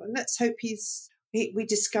chap. And let's hope we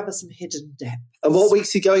discover some hidden depth. And what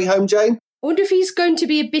week's he going home, Jane? I wonder if he's going to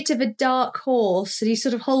be a bit of a dark horse and he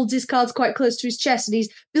sort of holds his cards quite close to his chest and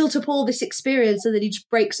he's built up all this experience and then he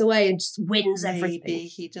just breaks away and just wins everything. Maybe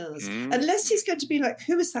he does. Unless he's going to be like,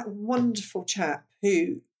 who is that wonderful chap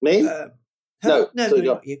who... Me? No,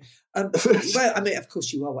 not you. Well, I mean, of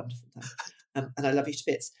course you are wonderful, Dan, and I love you to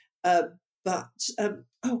bits. But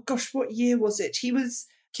oh gosh, what year was it?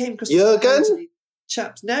 Came across Jürgen?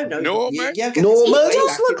 Chaps. No, Norman. Jürgen. Norman? He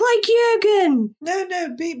does look like Jürgen.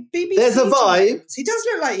 No, BBC. There's a vibe. He does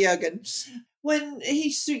look like Jürgen. When he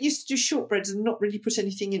used to do shortbreads and not really put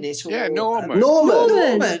anything in it. Norman.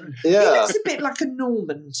 Norman. Yeah. He looks a bit like a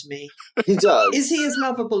Norman to me. He does. Is he as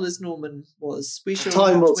lovable as Norman was? We shall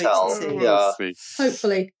Time will wait tell. to see. Yeah.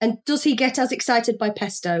 Hopefully. And does he get as excited by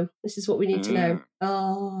pesto? This is what we need to know.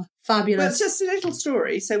 Oh, fabulous. Well, it's just a little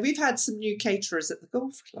story. So we've had some new caterers at the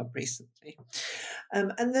golf club recently.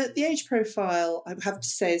 And the age profile, I have to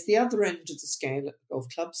say, is the other end of the scale at the golf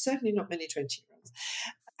club. Certainly not many 20-year-olds.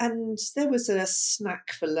 And there was a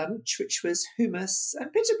snack for lunch, which was hummus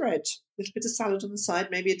and pita bread, a little bit of salad on the side,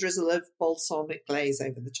 maybe a drizzle of balsamic glaze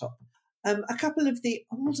over the top. A couple of the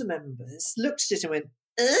older members looked at it and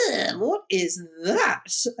went, what is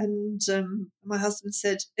that? And my husband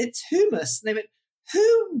said, it's hummus. And they went,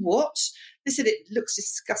 who? What? They said, it looks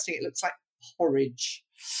disgusting. It looks like porridge.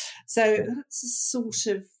 So that's a sort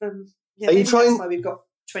of... Are you trying... That's why we've got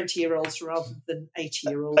 20-year-olds rather than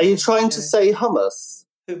 80-year-olds. Are you trying to say hummus?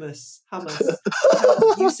 Hummus.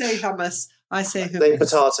 You say hummus, I say hummus. Say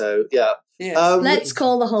potato, yeah. Yes. Let's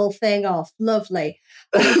call the whole thing off. Lovely.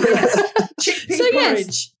 Chickpea porridge.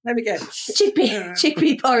 Yes. There we go.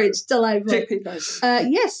 Chickpea porridge, delightful. Chickpea porridge.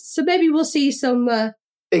 Yes, so maybe we'll see some...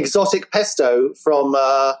 exotic pesto from...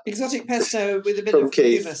 exotic pesto with a bit of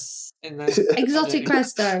Keith. hummus in there. Exotic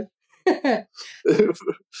pesto.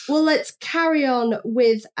 Well, let's carry on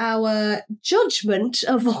with our judgment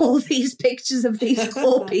of all these pictures of these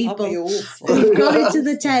poor people who've gone into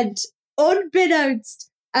the tent unbeknownst.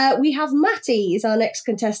 We have Matty is our next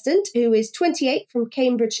contestant, who is 28 from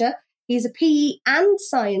Cambridgeshire. He's a PE and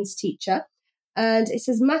science teacher. And it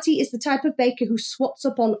says, Matty is the type of baker who swaps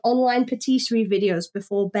up on online patisserie videos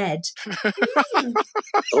before bed.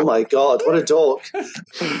 Oh my God, what a dork.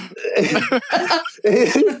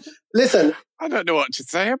 Listen. I don't know what to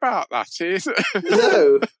say about that.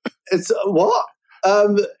 No, it's what?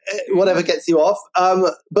 Whatever gets you off.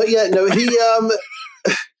 But yeah, no, he...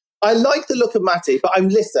 I like the look of Matty, but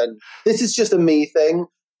listen, this is just a me thing.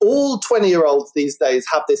 All 20-year-olds these days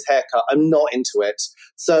have this haircut. I'm not into it.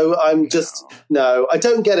 So I'm just, no, I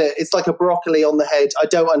don't get it. It's like a broccoli on the head. I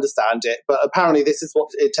don't understand it. But apparently this is what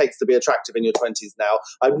it takes to be attractive in your 20s now.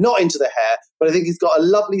 I'm not into the hair, but I think he's got a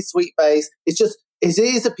lovely sweet base. It's just, he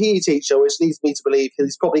is a PE teacher, which leads me to believe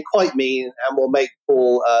he's probably quite mean and will make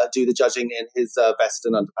Paul do the judging in his vest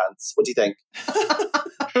and underpants. What do you think?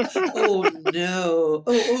 Oh no.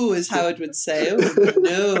 Oh, as Howard would say. Oh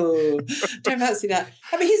no. Don't fancy that.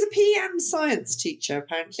 I mean, he's a PE and science teacher,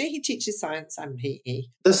 apparently. He teaches science and PE.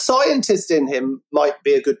 The scientist in him might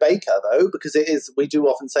be a good baker, though, because it is, we do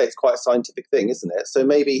often say it's quite a scientific thing, isn't it? So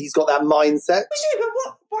maybe he's got that mindset.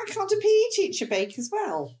 But why can't a PE teacher bake as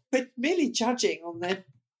well? But merely judging on their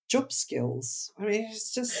job skills. I mean,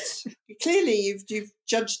 it's just clearly you've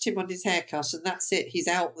judged him on his haircut, and that's it. He's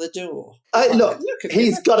out the door. Look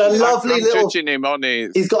he's got a lovely little. Judging him on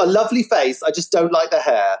his. He's got a lovely face. I just don't like the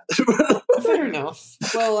hair. Fair enough.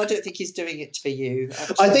 Well, I don't think he's doing it for you.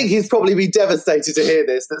 Actually. I think he's probably be devastated to hear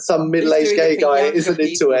this, that some middle-aged gay guy isn't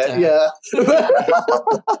into it. Yeah.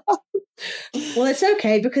 Well, it's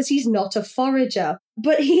okay because he's not a forager,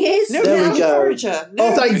 but he is. No, there we go. Forager. No,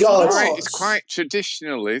 oh, thank God! It's quite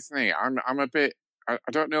traditional, isn't he? I'm a bit. I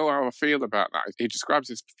don't know how I feel about that. He describes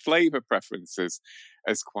his flavour preferences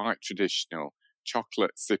as quite traditional: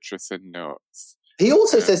 chocolate, citrus, and nuts. He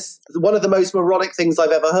also says one of the most moronic things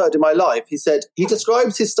I've ever heard in my life. He said he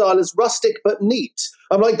describes his style as rustic but neat.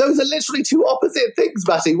 I'm like, those are literally two opposite things,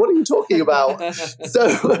 Matty. What are you talking about?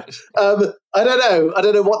 So I don't know. I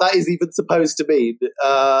don't know what that is even supposed to mean.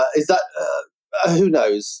 Is that who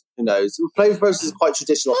knows? Who knows? Flavour process is quite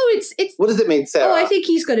traditional. Oh, it's. What does it mean, Sarah? Oh, I think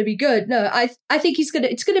he's going to be good. No, I think he's going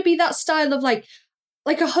to. It's going to be that style of like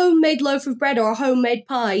a homemade loaf of bread or a homemade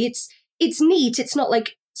pie. It's neat. It's not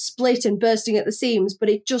like split and bursting at the seams, but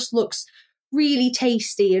it just looks really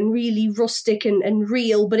tasty and really rustic and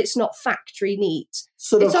real, but it's not factory neat.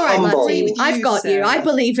 Sort it's of all right, humble. Matty. I've got Sarah. you. I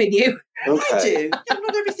believe in you. Okay. I do.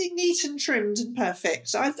 Not everything neat and trimmed and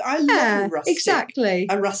perfect. I love a rustic, exactly.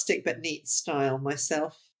 A rustic but neat style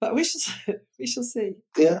myself. But we shall see.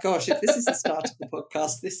 Yeah. Gosh, if this is the start of the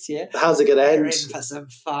podcast this year, how's it going to end? We're in for some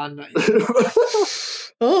fun.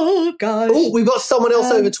 Oh gosh. Oh, we've got someone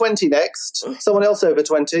else over 20 next. Someone else over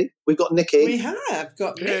 20. We've got Nikki. We have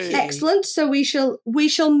got Nikki. Excellent. So we shall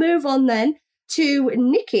move on then to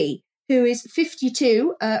Nikki, who is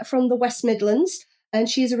 52 from the West Midlands, and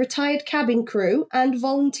she's a retired cabin crew and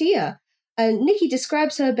volunteer. And Nikki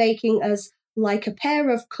describes her baking as like a pair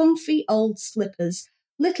of comfy old slippers,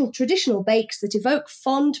 little traditional bakes that evoke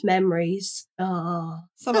fond memories.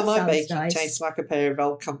 Some of my baking tastes like a pair of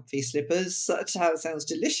old comfy slippers. That's how it sounds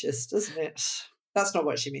delicious, doesn't it? That's not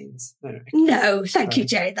what she means. No, thank you,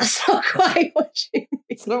 Jane. That's not quite what she means.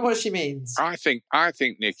 It's not what she means. I think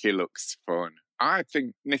Nikki looks fun. I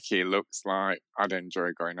think Nikki looks like I'd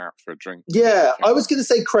enjoy going out for a drink. Yeah, I was going to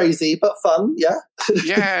say crazy, but fun, yeah.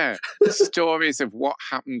 Yeah, stories of what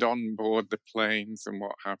happened on board the planes and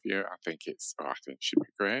what have you. I think she'd be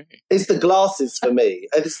great. It's the glasses for me.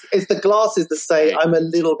 It's the glasses that say I'm a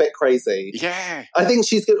little bit crazy. Yeah. I think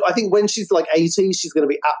when she's like 80, she's going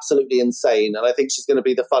to be absolutely insane. And I think she's going to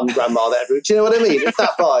be the fun grandma that do you know what I mean? It's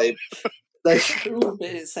that vibe. Like, a little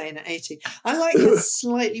bit insane at 80. I like her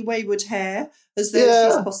slightly wayward hair, as though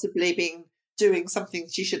she's possibly been doing something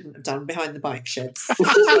she shouldn't have done behind the bike sheds.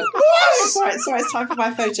 Sorry, it's time for my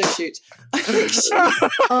photo shoot.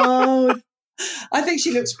 I think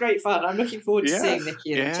she looks great fun. I'm looking forward to seeing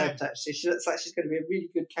Nikki in the tent, actually. She looks like she's going to be a really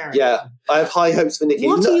good character. Yeah, I have high hopes for Nikki.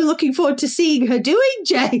 What are you looking forward to seeing her doing,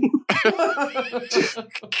 Jane?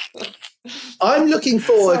 I'm looking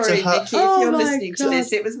forward to her. Nikki, if you're listening to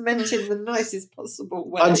this, it was meant in the nicest possible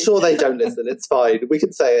way. I'm sure they don't listen. It's fine. We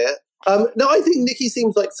can say it. No, I think Nikki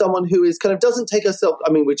seems like someone who is kind of doesn't take herself.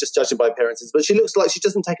 I mean, we're just judging by appearances, but she looks like she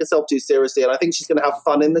doesn't take herself too seriously, and I think she's going to have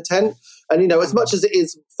fun in the tent. And as much as it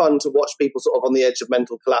is fun to watch people sort of on the edge of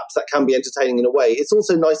mental collapse, that can be entertaining in a way. It's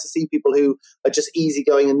also nice to see people who are just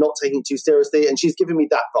easygoing and not taking it too seriously. And she's giving me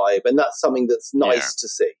that vibe, and that's something that's nice to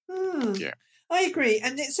see. Yeah. I agree.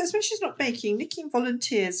 And it says when she's not baking, Nikki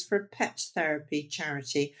volunteers for a pet therapy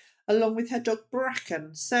charity along with her dog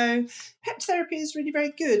Bracken. So pet therapy is really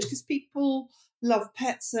very good because people love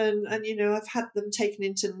pets and I've had them taken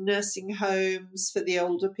into nursing homes for the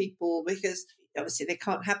older people because obviously they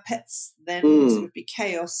can't have pets then. It would be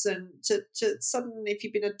chaos. And to suddenly, if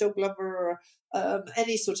you've been a dog lover or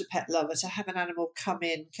any sort of pet lover, to have an animal come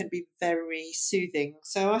in can be very soothing.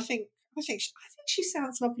 So I think she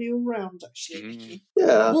sounds lovely all round, actually, Nikki.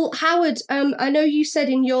 Yeah. Well, Howard, I know you said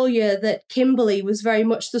in your year that Kimberly was very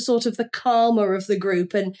much the sort of the calmer of the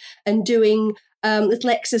group and doing little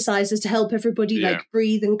exercises to help everybody like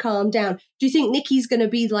breathe and calm down. Do you think Nikki's going to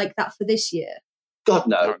be like that for this year? God,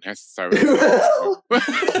 no. Not necessarily.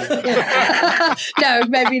 No,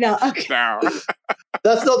 maybe not. Okay. No.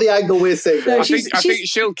 That's not the angle we're seeing. No,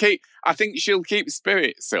 I think she'll keep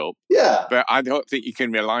spirits up. Yeah. But I don't think you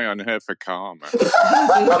can rely on her for karma.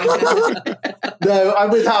 No, I'm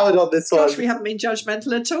with Howard on this one. Gosh, we haven't been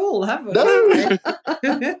judgmental at all, have we? No.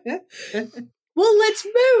 Well, let's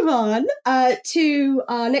move on to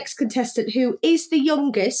our next contestant, who is the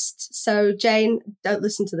youngest. So, Jane, don't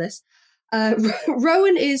listen to this.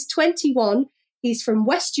 Rowan is 21. He's from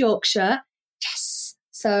West Yorkshire. Yes.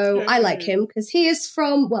 So I like him because he is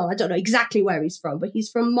from, well, I don't know exactly where he's from, but he's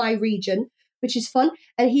from my region, which is fun.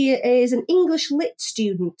 And he is an English lit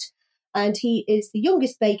student. And he is the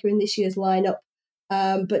youngest baker in this year's lineup.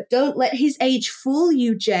 But don't let his age fool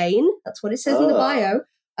you, Jane. That's what it says in the bio.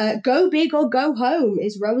 Go big or go home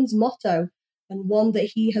is Rowan's motto, and one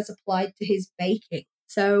that he has applied to his baking.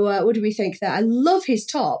 So what do we think there? I love his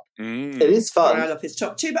top. It is fun. I love his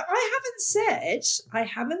top too, but I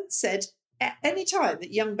haven't said at any time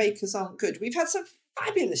that young bakers aren't good. We've had some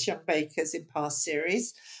fabulous young bakers in past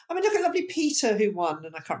series. I mean, look at lovely Peter who won,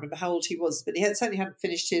 and I can't remember how old he was, but he certainly hadn't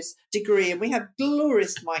finished his degree. And we had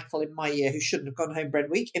glorious Michael in my year, who shouldn't have gone home bread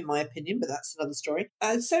week, in my opinion, but that's another story.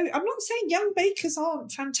 So I'm not saying young bakers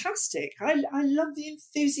aren't fantastic. I love the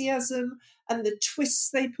enthusiasm and the twists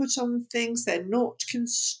they put on things. They're not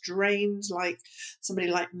constrained like somebody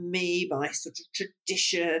like me by sort of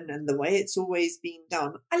tradition and the way it's always been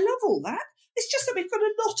done. I love all that. It's just that we've got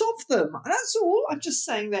a lot of them. That's all. I'm just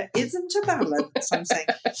saying there isn't a balance. I'm saying,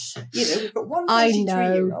 we've got one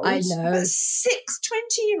 33-year-old, I know. But 6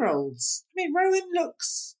 20-year-olds. I mean, Rowan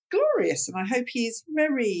looks glorious, and I hope he's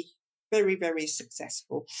very, very, very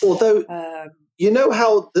successful. Although, you know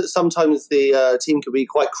how that sometimes the team can be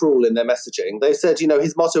quite cruel in their messaging? They said,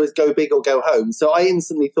 his motto is go big or go home. So I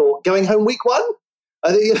instantly thought, going home week 1?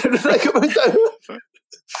 I think,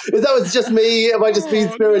 if that was just me, am I just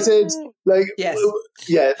mean-spirited? Yes.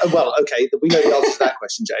 Yeah, well, okay, we know the answer to that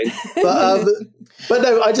question, Jane. But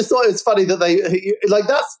no, I just thought it was funny that they,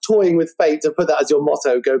 that's toying with fate to put that as your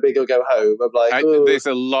motto, go big or go home. I'm like, there's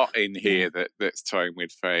a lot in here that's toying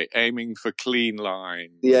with fate, aiming for clean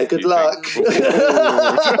lines. Yeah, good luck.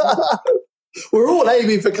 We're all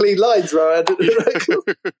aiming for clean lines, Rowan.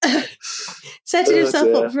 Setting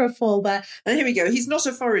himself up for a fall there. And here we go. He's not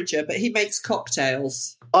a forager, but he makes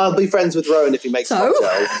cocktails. I'll be friends with Rowan if he makes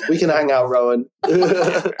cocktails. We can hang out, Rowan.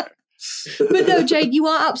 But no, Jane, you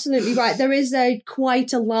are absolutely right. There is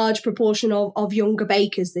quite a large proportion of younger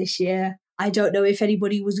bakers this year. I don't know if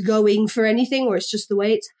anybody was going for anything or it's just the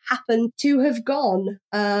way it's happened to have gone.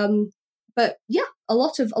 But yeah, a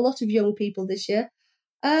lot of young people this year.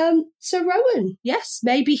 So Rowan, yes,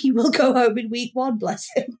 maybe he will go home in week 1, bless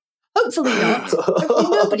him. Hopefully not. Hopefully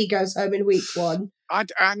nobody goes home in week 1.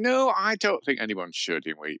 I know, I don't think anyone should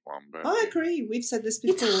in week 1. But I agree. We've said this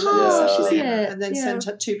before. It's harsh, isn't it? And then send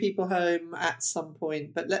 2 people home at some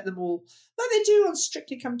point, but let them all, like they do on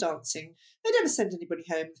Strictly Come Dancing. They never send anybody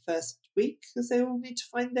home the first week because they all need to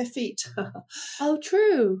find their feet. Oh,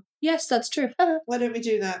 true. Yes, that's true. Why don't we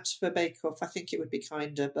do that for Bake Off? I think it would be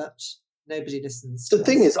kinder, but nobody listens. The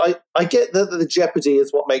thing is, I get that the jeopardy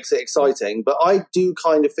is what makes it exciting, but I do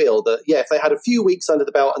kind of feel that, if they had a few weeks under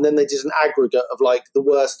the belt and then they did an aggregate of the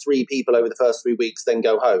worst 3 people over the first 3 weeks, then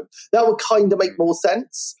go home, that would kind of make more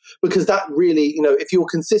sense, because that really, if you're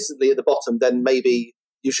consistently at the bottom, then maybe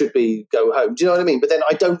you should go home. Do you know what I mean? But then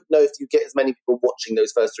I don't know if you get as many people watching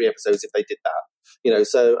those first 3 episodes if they did that.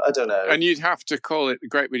 So I don't know. And you'd have to call it the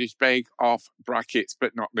Great British Bake Off brackets,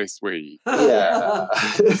 but not this week. Yeah.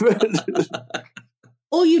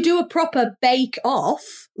 Or you do a proper bake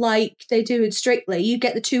off like they do in Strictly. You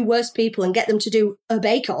get the 2 worst people and get them to do a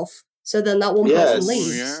bake off. So then that one person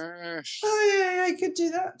leaves. Yes. Oh, yeah, I could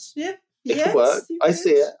do that. Yeah. It could work. I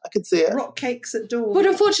see it. I could see it. Rock cakes at dawn. But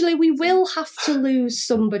unfortunately, we will have to lose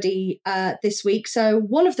somebody this week. So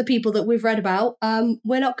one of the people that we've read about,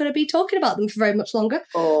 we're not going to be talking about them for very much longer.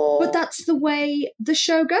 Oh. But that's the way the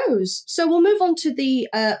show goes. So we'll move on to the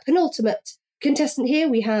penultimate contestant here.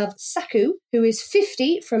 We have Saku, who is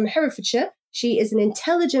 50 from Herefordshire. She is an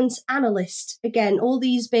intelligence analyst. Again, all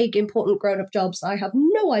these big, important grown-up jobs, I have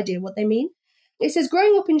no idea what they mean. It says,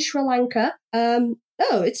 growing up in Sri Lanka,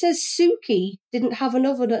 it says Suki didn't have an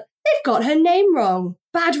oven. They've got her name wrong.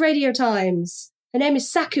 Bad radio times. Her name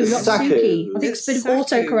is Saku, not Suki. I think it's a bit of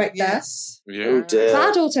autocorrect there. Yeah. Oh dear.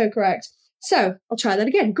 Bad autocorrect. So, I'll try that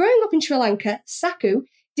again. Growing up in Sri Lanka, Saku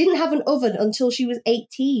didn't have an oven until she was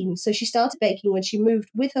 18. So she started baking when she moved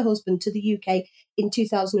with her husband to the UK in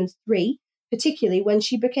 2003, particularly when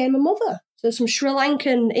she became a mother. So some Sri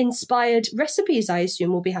Lankan-inspired recipes, I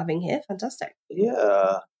assume, we'll be having here. Fantastic.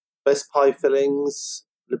 Yeah. Best pie fillings,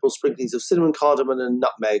 liberal sprinklings of cinnamon, cardamom and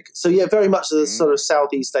nutmeg. So yeah, very much the sort of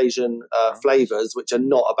Southeast Asian flavours, which are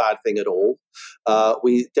not a bad thing at all.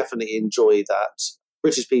 We definitely enjoy that.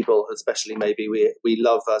 British people especially, maybe, we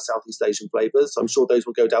love Southeast Asian flavours. So I'm sure those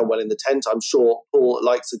will go down well in the tent. I'm sure Paul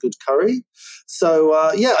likes a good curry. So,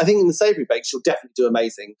 I think in the savoury bake, she'll definitely do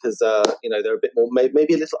amazing because, they're a bit more,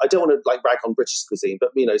 maybe a little, I don't want to rag on British cuisine,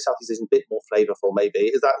 but, Southeast Asian a bit more flavourful maybe.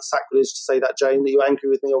 Is that sacrilege to say that, Jane? Are you angry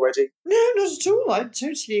with me already? No, not at all. I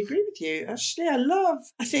totally agree with you. Actually,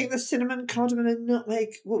 I think the cinnamon, cardamom and nutmeg,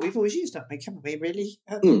 we've always used nutmeg, haven't we, really?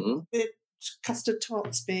 Custard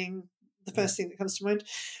tarts being the first thing that comes to mind.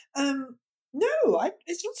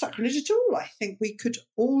 It's not sacrilege at all. I think we could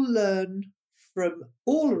all learn from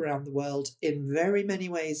all around the world in very many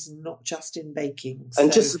ways, not just in baking.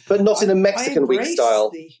 But not in a Mexican week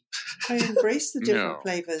style. I embrace the different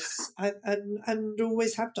flavours and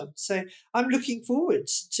always have done. So I'm looking forward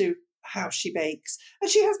to how she bakes. And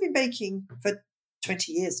she has been baking for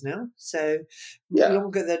 20 years now. So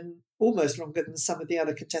almost longer than some of the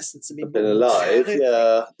other contestants have been alive.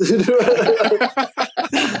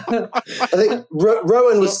 I think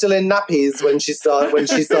Rowan was still in nappies when she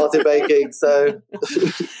started baking. So,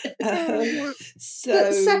 but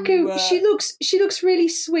Saku, she looks really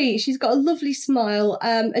sweet. She's got a lovely smile,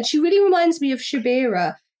 and she really reminds me of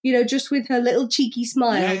Shabira. Just with her little cheeky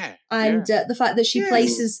smile the fact that she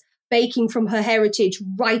places baking from her heritage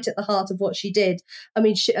right at the heart of what she did. I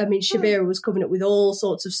mean, Shabira was coming up with all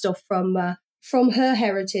sorts of stuff from her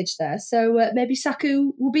heritage there. So maybe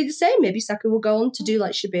Saku will be the same. Maybe Saku will go on to do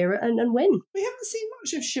like Shabira and win. We haven't seen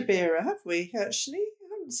much of Shabira, have we, actually? I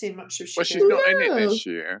haven't seen much of Shabira. Well, she's not in it this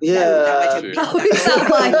year. Yeah. Is that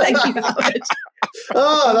why? Thank you, Howard.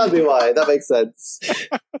 Oh, that'd be why. That makes sense.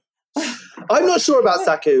 I'm not sure about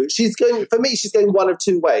Saku. She's going one of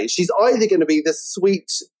two ways. She's either going to be this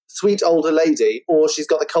sweet older lady, or she's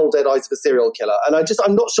got the cold dead eyes of a serial killer. And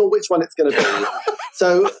I'm not sure which one it's going to be.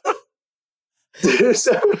 So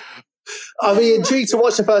I'll be intrigued to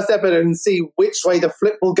watch the first episode and see which way the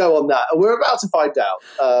flip will go on that. And we're about to find out.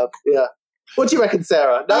 What do you reckon,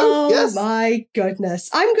 Sarah? No? Oh, yes? my goodness.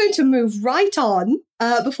 I'm going to move right on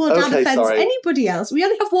before Dan offends anybody else. We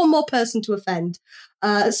only have one more person to offend.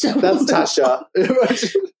 So that's Tasha.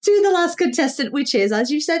 To the last contestant, which is,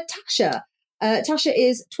 as you said, Tasha. Tasha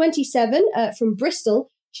is 27 from Bristol.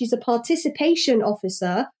 She's a participation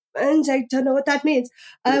officer, and I don't know what that means.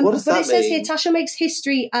 What does that mean? Says here, Tasha makes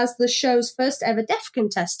history as the show's first ever deaf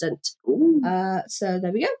contestant. So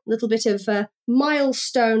there we go. A little bit of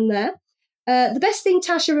milestone there. The best thing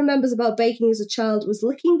Tasha remembers about baking as a child was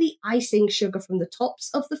licking the icing sugar from the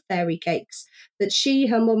tops of the fairy cakes that she,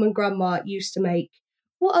 her mum and grandma used to make.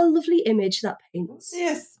 What a lovely image that paints.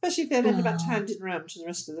 Yes, especially if they're then about to hand it around to the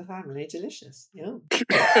rest of the family. Delicious. Yeah.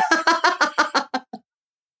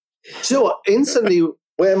 Sure. Instantly,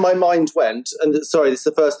 where my mind went, and sorry, this is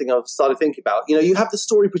the first thing I've started thinking about, you have the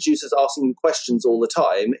story producers asking you questions all the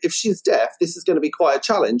time. If she's deaf, this is going to be quite a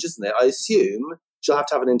challenge, isn't it? I assume she'll have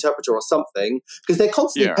to have an interpreter or something, because they're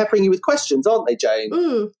constantly peppering you with questions, aren't they, Jane,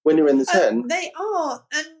 when you're in the tent? They are.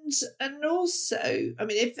 And also, I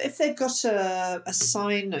mean, if they've got a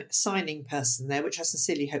signing person there, which I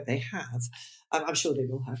sincerely hope they have, I'm sure they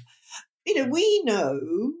will have, we know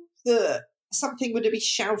that something would be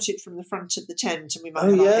shouted from the front of the tent and we might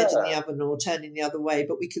have our head in the oven or turning the other way,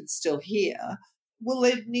 but we could still hear. Will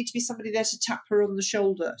there need to be somebody there to tap her on the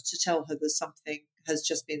shoulder to tell her that something has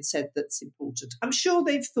just been said that's important? I'm sure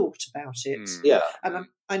they've thought about it. Yeah. And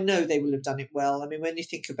I know they will have done it well. I mean, when you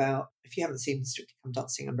think about, if you haven't seen Strictly Come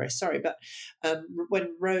Dancing, I'm very sorry, but when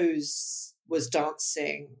Rose was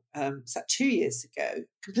dancing, was that 2 years ago,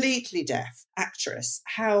 completely deaf actress,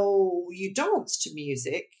 how you dance to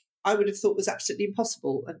music, I would have thought was absolutely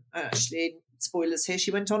impossible. And actually, spoilers here,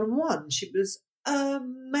 she went on and won. She was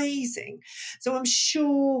amazing. So I'm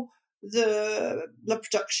sure the Love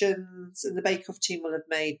Productions and the Bake Off team will have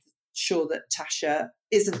made sure that Tasha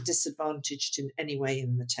isn't disadvantaged in any way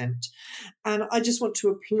in the tent. And I just want to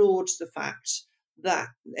applaud the fact that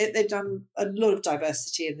they've done a lot of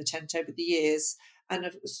diversity in the tent over the years. And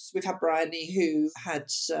we've had Bryony, who had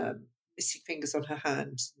missing fingers on her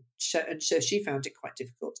hand, and so she found it quite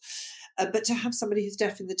difficult. But to have somebody who's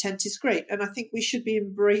deaf in the tent is great. And I think we should be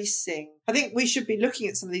looking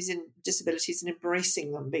at some of these disabilities and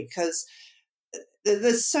embracing them, because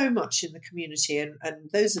there's so much in the community. And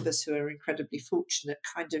those of us who are incredibly fortunate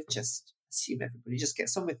kind of just assume everybody just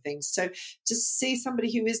gets on with things. So to see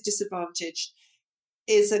somebody who is disadvantaged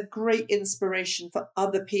is a great inspiration for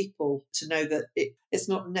other people to know that it's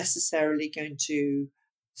not necessarily going to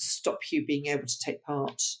stop you being able to take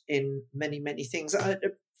part in many, many things. A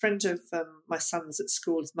friend of my son's at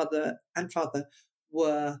school, his mother and father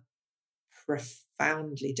were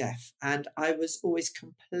profoundly deaf, and I was always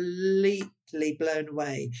completely blown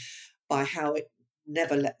away by how it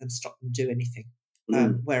never let them stop them do anything.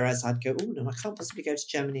 Whereas I'd go, oh no, I can't possibly go to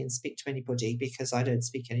Germany and speak to anybody because I don't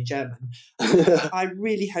speak any German. I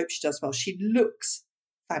really hope she does well. She looks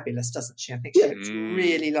fabulous, doesn't she? I think she looks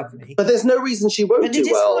really lovely. But there's no reason she won't do well. And it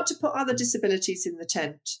is hard to put other disabilities in the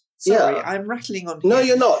tent. Sorry, I'm rattling on here. No,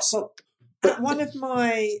 you're not. Well, at one of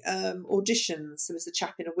my auditions, there was a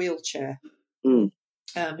chap in a wheelchair. He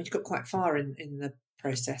got quite far in the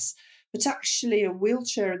process. But actually, a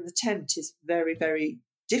wheelchair in the tent is very, very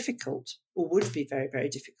difficult, or would be very, very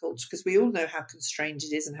difficult, because we all know how constrained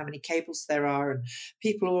it is and how many cables there are and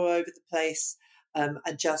people all over the place, and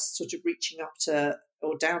just sort of reaching up to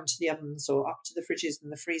or down to the ovens or up to the fridges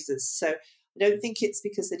and the freezers. So I don't think it's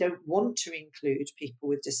because they don't want to include people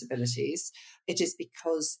with disabilities. It is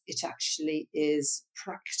because it actually is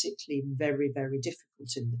practically very, very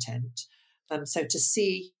difficult in the tent. So to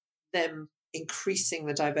see them increasing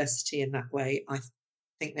the diversity in that way, I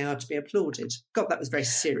think they are to be applauded. God, that was very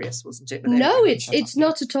serious, wasn't it? No, it's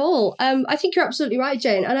not at all. I think you're absolutely right,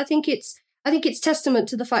 Jane, and I think it's testament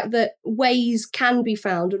to the fact that ways can be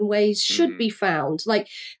found and ways should be found. Like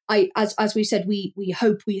as we said, we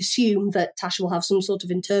assume that Tasha will have some sort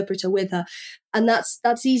of interpreter with her, and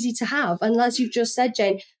that's easy to have. And as you've just said,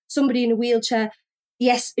 Jane, somebody in a wheelchair,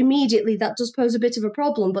 yes, immediately that does pose a bit of a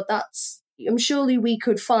problem, but surely we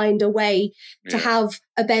could find a way to have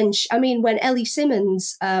a bench. I mean, when Ellie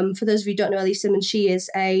Simmons, for those of you who don't know Ellie Simmons, she is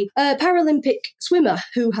a Paralympic swimmer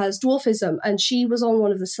who has dwarfism, and she was on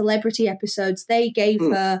one of the celebrity episodes. They gave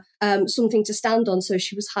her something to stand on, so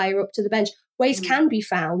she was higher up to the bench. Ways can be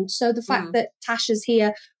found. So the fact that Tasha's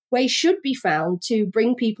here, ways should be found to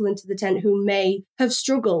bring people into the tent who may have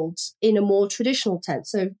struggled in a more traditional tent.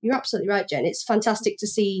 So you're absolutely right, Jen. It's fantastic to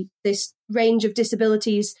see this range of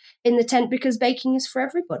disabilities in the tent because baking is for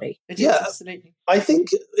everybody. It is, absolutely. I think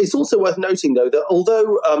it's also worth noting, though, that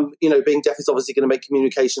although, being deaf is obviously going to make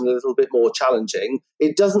communication a little bit more challenging,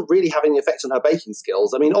 it doesn't really have any effect on her baking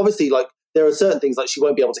skills. I mean, obviously, there are certain things like she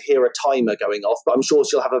won't be able to hear a timer going off, but I'm sure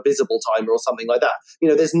she'll have a visible timer or something like that.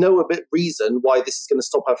 There's no reason why this is going to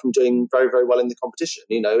stop her from doing very, very well in the competition.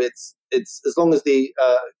 It's as long as the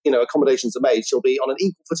accommodations are made, she'll be on an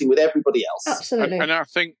equal footing with everybody else. Absolutely. And I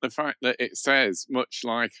think the fact that it says, much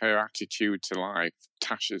like her attitude to life,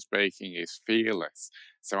 Tasha's baking is fearless.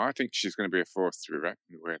 So I think she's going to be a force to be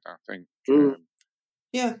reckoned with. I think.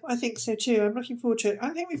 Yeah, I think so too. I'm looking forward to it. I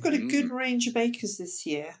think we've got a good range of bakers this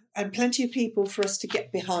year and plenty of people for us to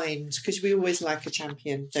get behind, because we always like a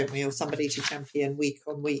champion, don't we? Or somebody to champion week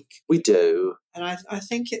on week. We do. And I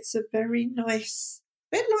think it's a very nice,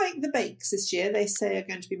 bit like the bakes this year, they say are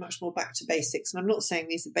going to be much more back to basics. And I'm not saying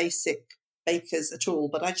these are basic bakers at all,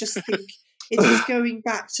 but I just think it is going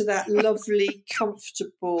back to that lovely,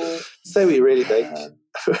 comfortable... So we really think.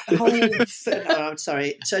 I'm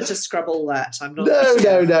sorry. So just scrub all that. I'm not... No.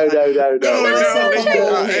 No,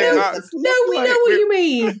 we know what you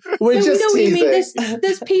mean. We're just teasing.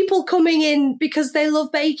 There's people coming in because they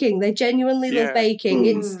love baking. They genuinely love baking.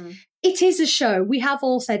 It is a show. We have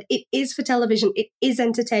all said it is for television. It is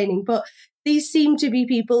entertaining. But these seem to be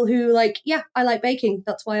people who I like baking.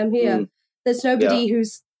 That's why I'm here. There's nobody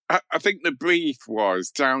who's... I think the brief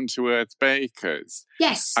was down-to-earth bakers.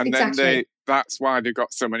 Yes, and exactly. Then that's why they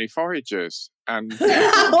got so many foragers and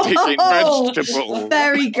picking vegetables.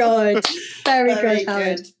 Very good. Very good,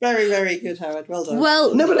 Howard. Very, very good, Howard. Well done.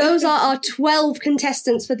 Well, those are our 12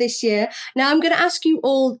 contestants for this year. Now, I'm going to ask you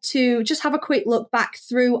all to just have a quick look back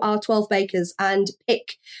through our 12 bakers and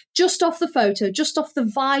pick, just off the photo, just off the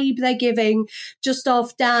vibe they're giving, just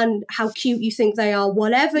off, Dan, how cute you think they are,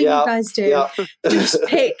 whatever you guys do, just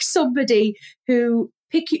pick somebody who,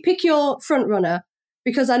 pick your front runner,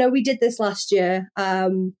 because I know we did this last year.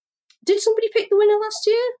 Did somebody pick the winner last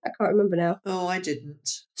year? I can't remember now. Oh, I didn't.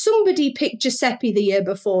 Somebody picked Giuseppe the year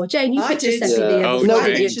before. Jane, you picked Giuseppe the year before. No,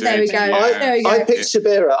 there we go. There we go. I picked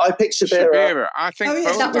Shabira. I think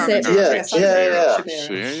that was it.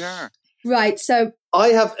 Yeah. Right, so... I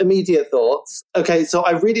have immediate thoughts. Okay, so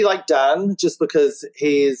I really like Dan, just because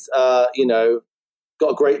he's, got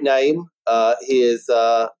a great name. He is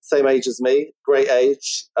same age as me, great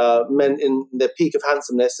age, men in their peak of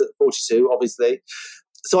handsomeness at 42, obviously.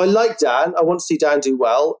 So I like Dan. I want to see Dan do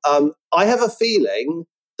well. I have a feeling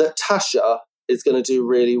that Tasha is going to do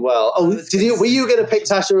really well. Oh, were you going to pick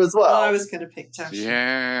Tasha as well? I was going to pick Tasha.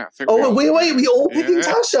 Yeah. We all picking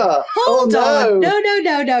Tasha. Hold on.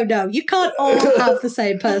 No. You can't all have the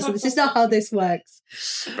same person. This is not how this works.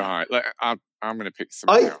 Right. I'm going to pick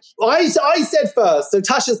somebody else. I said first, so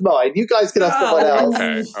Tasha's mine. You guys can have someone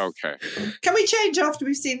else. Okay. Can we change after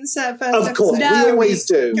we've seen the first episode? Of course, we always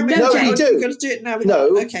do. We do. We've got to do it now.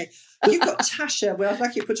 No. Okay. You've got Tasha, where I'd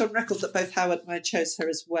like you to put on record that both Howard and I chose her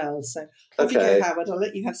as well. So off you go, Howard. I'll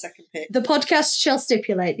let you have second pick. The podcast shall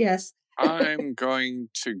stipulate, yes. I'm going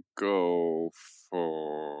to go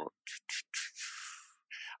for...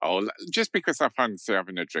 Oh, just because I fancy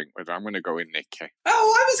having a drink with her, I'm going to go with Nikki.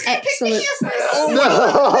 Oh, I was going to pick Nikki as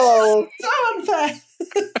well. So unfair.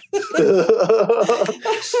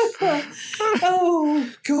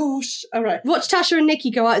 Oh, gosh. All right. Watch Tasha and Nikki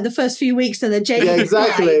go out in the first few weeks and then Jane. Yeah,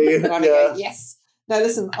 exactly. Go, yes. No,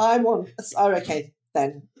 listen, I want... Oh, okay,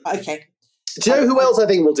 then. Okay. Do you know who else I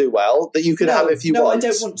think will do well that you can have if you want? No, I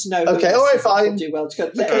don't want to know. Okay, all right, fine. Do well.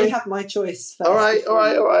 Let me have my choice first. All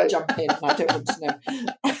right. Jump in. I don't want to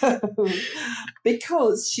know.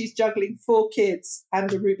 Because she's juggling 4 kids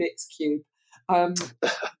and a Rubik's Cube.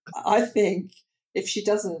 I think if she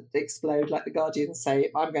doesn't explode like the Guardians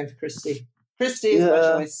say, I'm going for Christy. Christy is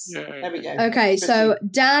my choice. Yeah. There we go. Okay, Christy. So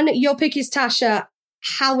Dan, your pick is Tasha.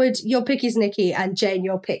 Howard, your pick is Nikki. And Jane,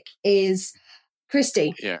 your pick is...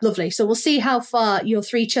 Christy. Yeah. Lovely. So we'll see how far your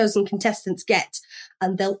 3 chosen contestants get,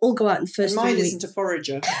 and they'll all go out in the first 3 weeks. Mine isn't a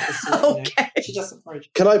forager. Okay. She doesn't forage.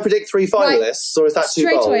 Can I predict 3 finalists, or is that too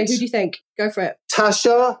bold? Straight away, who do you think? Go for it.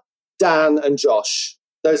 Tasha, Dan, and Josh.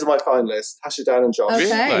 Those are my finalists. Tasha, Dan, and Josh. Okay.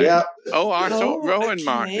 Really? Yeah. Oh, I thought Rowan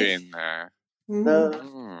might be in there.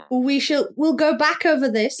 No. We'll go back over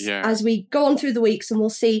this as we go on through the weeks, and we'll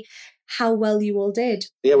see how well you all did.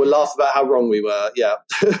 Yeah, we'll laugh about how wrong we were. Yeah.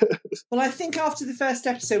 Well, I think after the first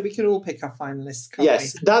episode, we can all pick our finalists, can't we?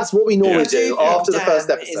 That's what we normally do after the first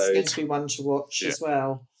episode. It's going to be one to watch as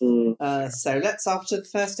well. So let's, after the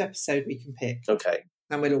first episode, we can pick. Okay.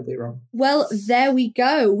 And we'll all be wrong. Well, there we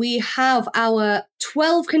go. We have our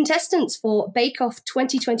 12 contestants for Bake Off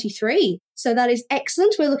 2023. So that is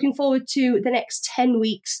excellent. We're looking forward to the next 10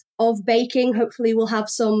 weeks of baking. Hopefully we'll have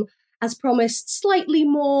some, as promised, slightly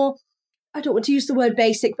more... I don't want to use the word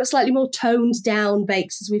basic, but slightly more toned down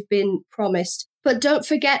bakes as we've been promised. But don't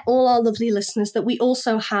forget, all our lovely listeners, that we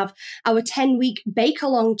also have our 10-week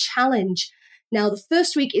Bake-Along Challenge. Now, the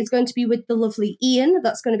first week is going to be with the lovely Ian.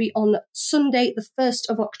 That's going to be on Sunday, the 1st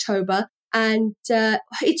of October. And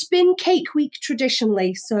it's been Cake Week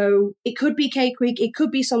traditionally, so it could be Cake Week, it could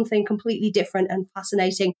be something completely different and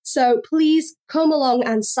fascinating. So please come along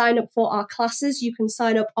and sign up for our classes. You can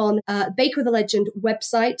sign up on Bake with a Legend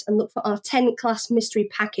website and look for our 10-class mystery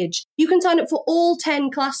package. You can sign up for all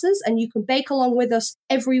 10 classes and you can bake along with us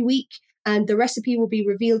every week, and the recipe will be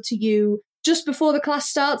revealed to you just before the class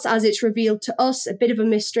starts, as it's revealed to us, a bit of a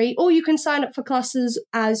mystery, or you can sign up for classes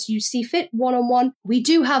as you see fit, one-on-one. We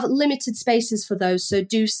do have limited spaces for those, so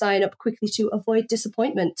do sign up quickly to avoid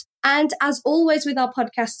disappointment. And as always with our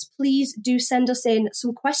podcasts, please do send us in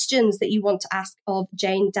some questions that you want to ask of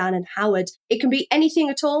Jane, Dan, and Howard. It can be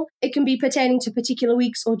anything at all. It can be pertaining to particular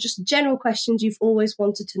weeks or just general questions you've always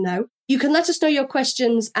wanted to know. You can let us know your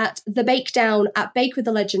questions at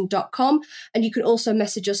thebakdown@bakewithalegend.com, and you can also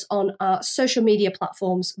message us on our social media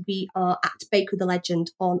platforms. We are at Bake with a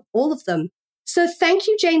Legend on all of them. So thank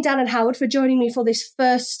you, Jane, Dan, and Howard, for joining me for this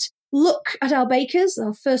first look at our bakers,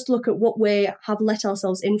 our first look at what we have let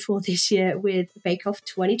ourselves in for this year with Bake Off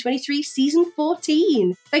 2023 Season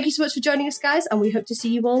 14. Thank you so much for joining us, guys, and we hope to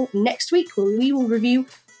see you all next week when we will review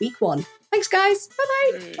Week 1. Thanks, guys.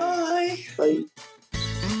 Bye-bye. Bye. Bye.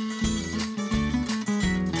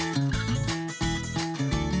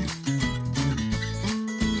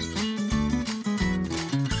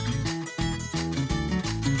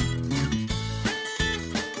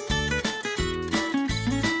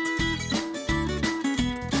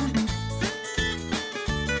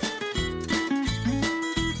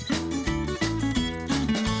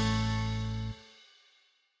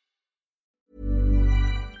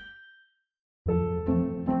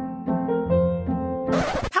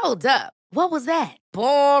 Hold up. What was that?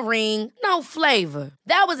 Boring. No flavor.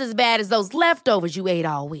 That was as bad as those leftovers you ate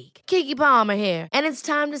all week. Keke Palmer here, and it's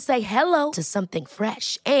time to say hello to something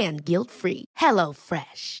fresh and guilt-free.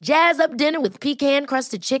 HelloFresh. Jazz up dinner with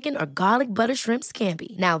pecan-crusted chicken or garlic butter shrimp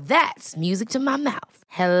scampi. Now that's music to my mouth.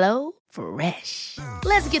 HelloFresh.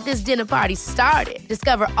 Let's get this dinner party started.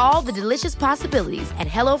 Discover all the delicious possibilities at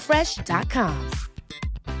HelloFresh.com.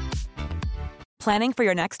 Planning for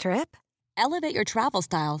your next trip? Elevate your travel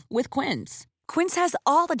style with Quince. Quince has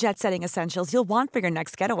all the jet-setting essentials you'll want for your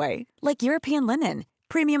next getaway, like European linen,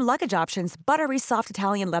 premium luggage options, buttery soft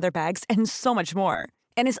Italian leather bags, and so much more.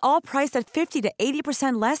 And is all priced at 50 to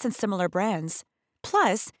 80% less than similar brands.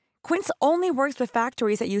 Plus, Quince only works with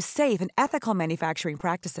factories that use safe and ethical manufacturing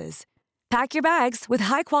practices. Pack your bags with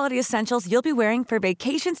high-quality essentials you'll be wearing for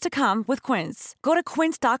vacations to come with Quince. Go to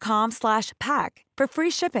quince.com/pack for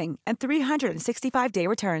free shipping and 365-day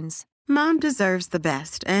returns. Mom deserves the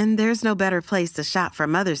best, and there's no better place to shop for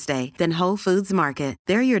Mother's Day than Whole Foods Market.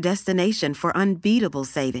 They're your destination for unbeatable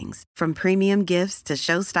savings, from premium gifts to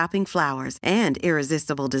show-stopping flowers and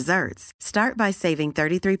irresistible desserts. Start by saving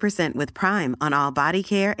 33% with Prime on all body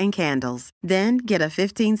care and candles. Then get a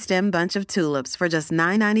 15-stem bunch of tulips for just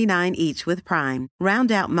 $9.99 each with Prime.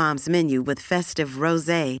 Round out Mom's menu with festive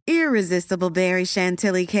rosé, irresistible berry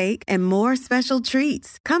chantilly cake, and more special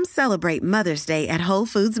treats. Come celebrate Mother's Day at Whole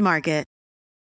Foods Market.